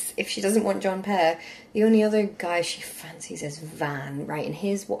choice, if she doesn't want John Pear, the only other guy she fancies is Van, right? And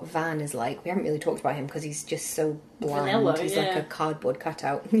here's what Van is like. We haven't really talked about him because he's just so bland. Vanilla, he's like a cardboard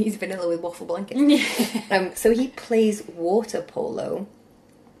cutout. He's vanilla with waffle blankets. So he plays water polo.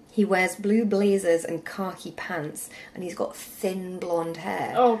 He wears blue blazers and khaki pants, and he's got thin blonde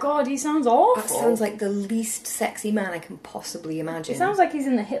hair. Oh God, he sounds awful. That sounds like the least sexy man I can possibly imagine. He sounds like he's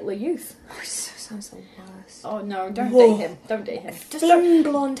in the Hitler Youth. Oh, he sounds the worst. Oh no, don't date him. Don't date him. Just thin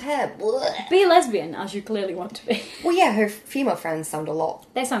blonde hair. Be lesbian, as you clearly want to be. Well, yeah, her female friends sound a lot.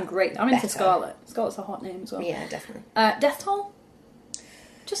 They sound great. I'm into Scarlet. Scarlet's a hot name as well. Yeah, definitely. Death Toll?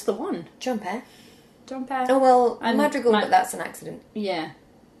 Just the one. John Pear. John Pear. Oh well, and Madrigal, but that's an accident. Yeah.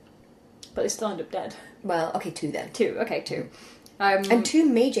 But they still end up dead. Well, okay, two then. Two, okay, two. And two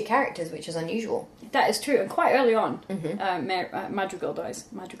major characters, which is unusual. That is true, and quite early on, Madrigal dies.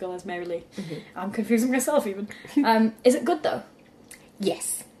 Madrigal as Mary Lee. I'm confusing myself even. Is it good though?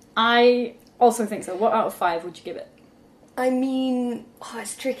 Yes. I also think so. What out of 5 would you give it? I mean,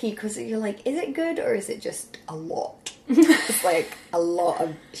 it's tricky because you're like, is it good or is it just a lot? It's like a lot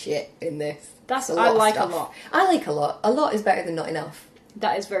of shit in this. I like a lot. I like a lot. A lot is better than not enough.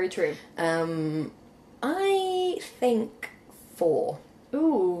 That is very true. I think 4.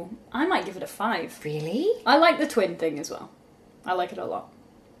 Ooh, I might give it a 5. Really? I like the twin thing as well. I like it a lot.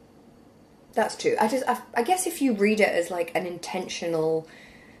 That's true. I guess if you read it as like an intentional,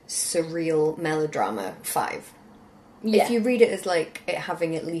 surreal melodrama, 5. Yeah. If you read it as like it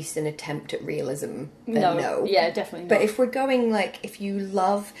having at least an attempt at realism, then no. Yeah, definitely not. But if we're going like, if you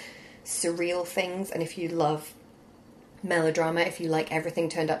love surreal things and if you love melodrama, if you like everything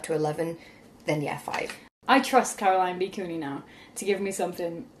turned up to 11, then yeah, 5. I trust Caroline B. Cooney now to give me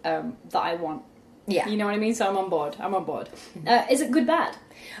something that I want. Yeah. You know what I mean? So I'm on board. Is it good bad?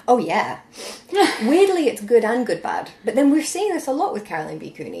 Oh yeah. Weirdly, it's good and good bad. But then we're seeing this a lot with Caroline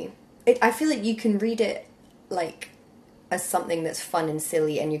B. Cooney. I feel like you can read it like as something that's fun and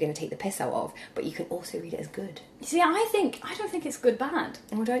silly and you're going to take the piss out of, but you can also read it as good. See, I don't think it's good bad.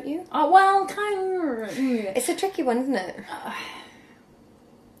 Oh, don't you? Well, kind of. It's a tricky one, isn't it?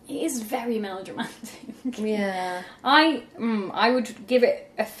 It is very melodramatic. Yeah. I would give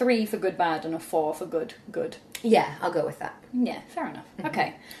it a 3 for good bad and a 4 for good. Yeah, I'll go with that. Yeah, fair enough.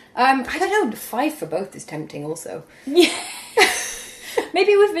 Okay. I don't know, 5 for both is tempting also. Yeah.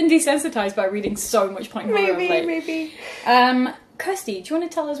 Maybe we've been desensitized by reading so much point horror. Maybe. Kirsty, do you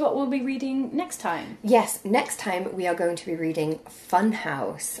want to tell us what we'll be reading next time? Yes, next time we are going to be reading Fun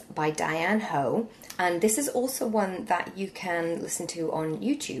House by Diane Ho. And this is also one that you can listen to on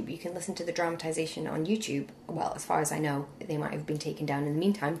YouTube. You can listen to the dramatisation on YouTube. Well, as far as I know, they might have been taken down in the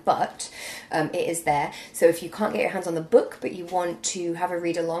meantime, but it is there. So if you can't get your hands on the book, but you want to have a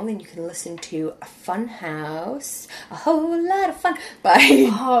read along, then you can listen to Fun House, A Whole Lot of Fun by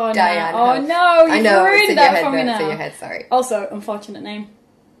Diane Ho. Oh no, you've ruined that for me now. It's in your head, sorry. Also, unfortunate name.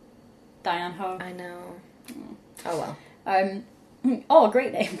 Diane Ho. I know. Oh well.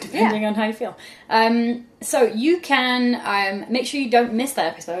 Great name, depending on how you feel. So you can make sure you don't miss that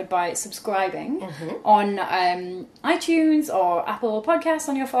episode by subscribing on iTunes or Apple Podcasts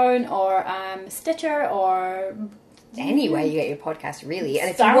on your phone or Stitcher or... Anywhere you get your podcast, really. And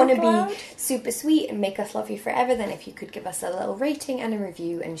if you want to be super sweet and make us love you forever, then if you could give us a little rating and a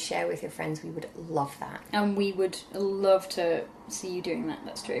review and share with your friends, we would love that. And we would love to see you doing that,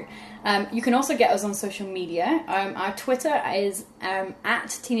 that's true. You can also get us on social media. Our Twitter is at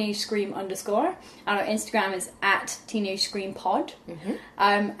 @TeenageScream_, and our Instagram is at @TeenageScreamPod.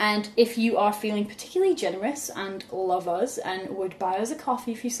 And if you are feeling particularly generous and love us and would buy us a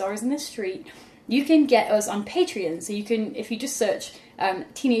coffee if you saw us in the street, you can get us on Patreon. So you can, if you just search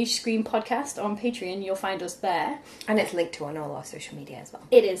Teenage Scream Podcast on Patreon, you'll find us there. And it's linked to on all our social media as well.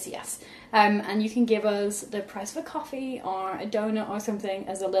 It is, yes. And you can give us the price of a coffee or a donut or something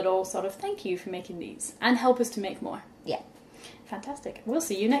as a little sort of thank you for making these. And help us to make more. Yeah. Fantastic. We'll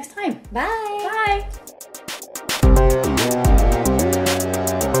see you next time. Bye. Bye.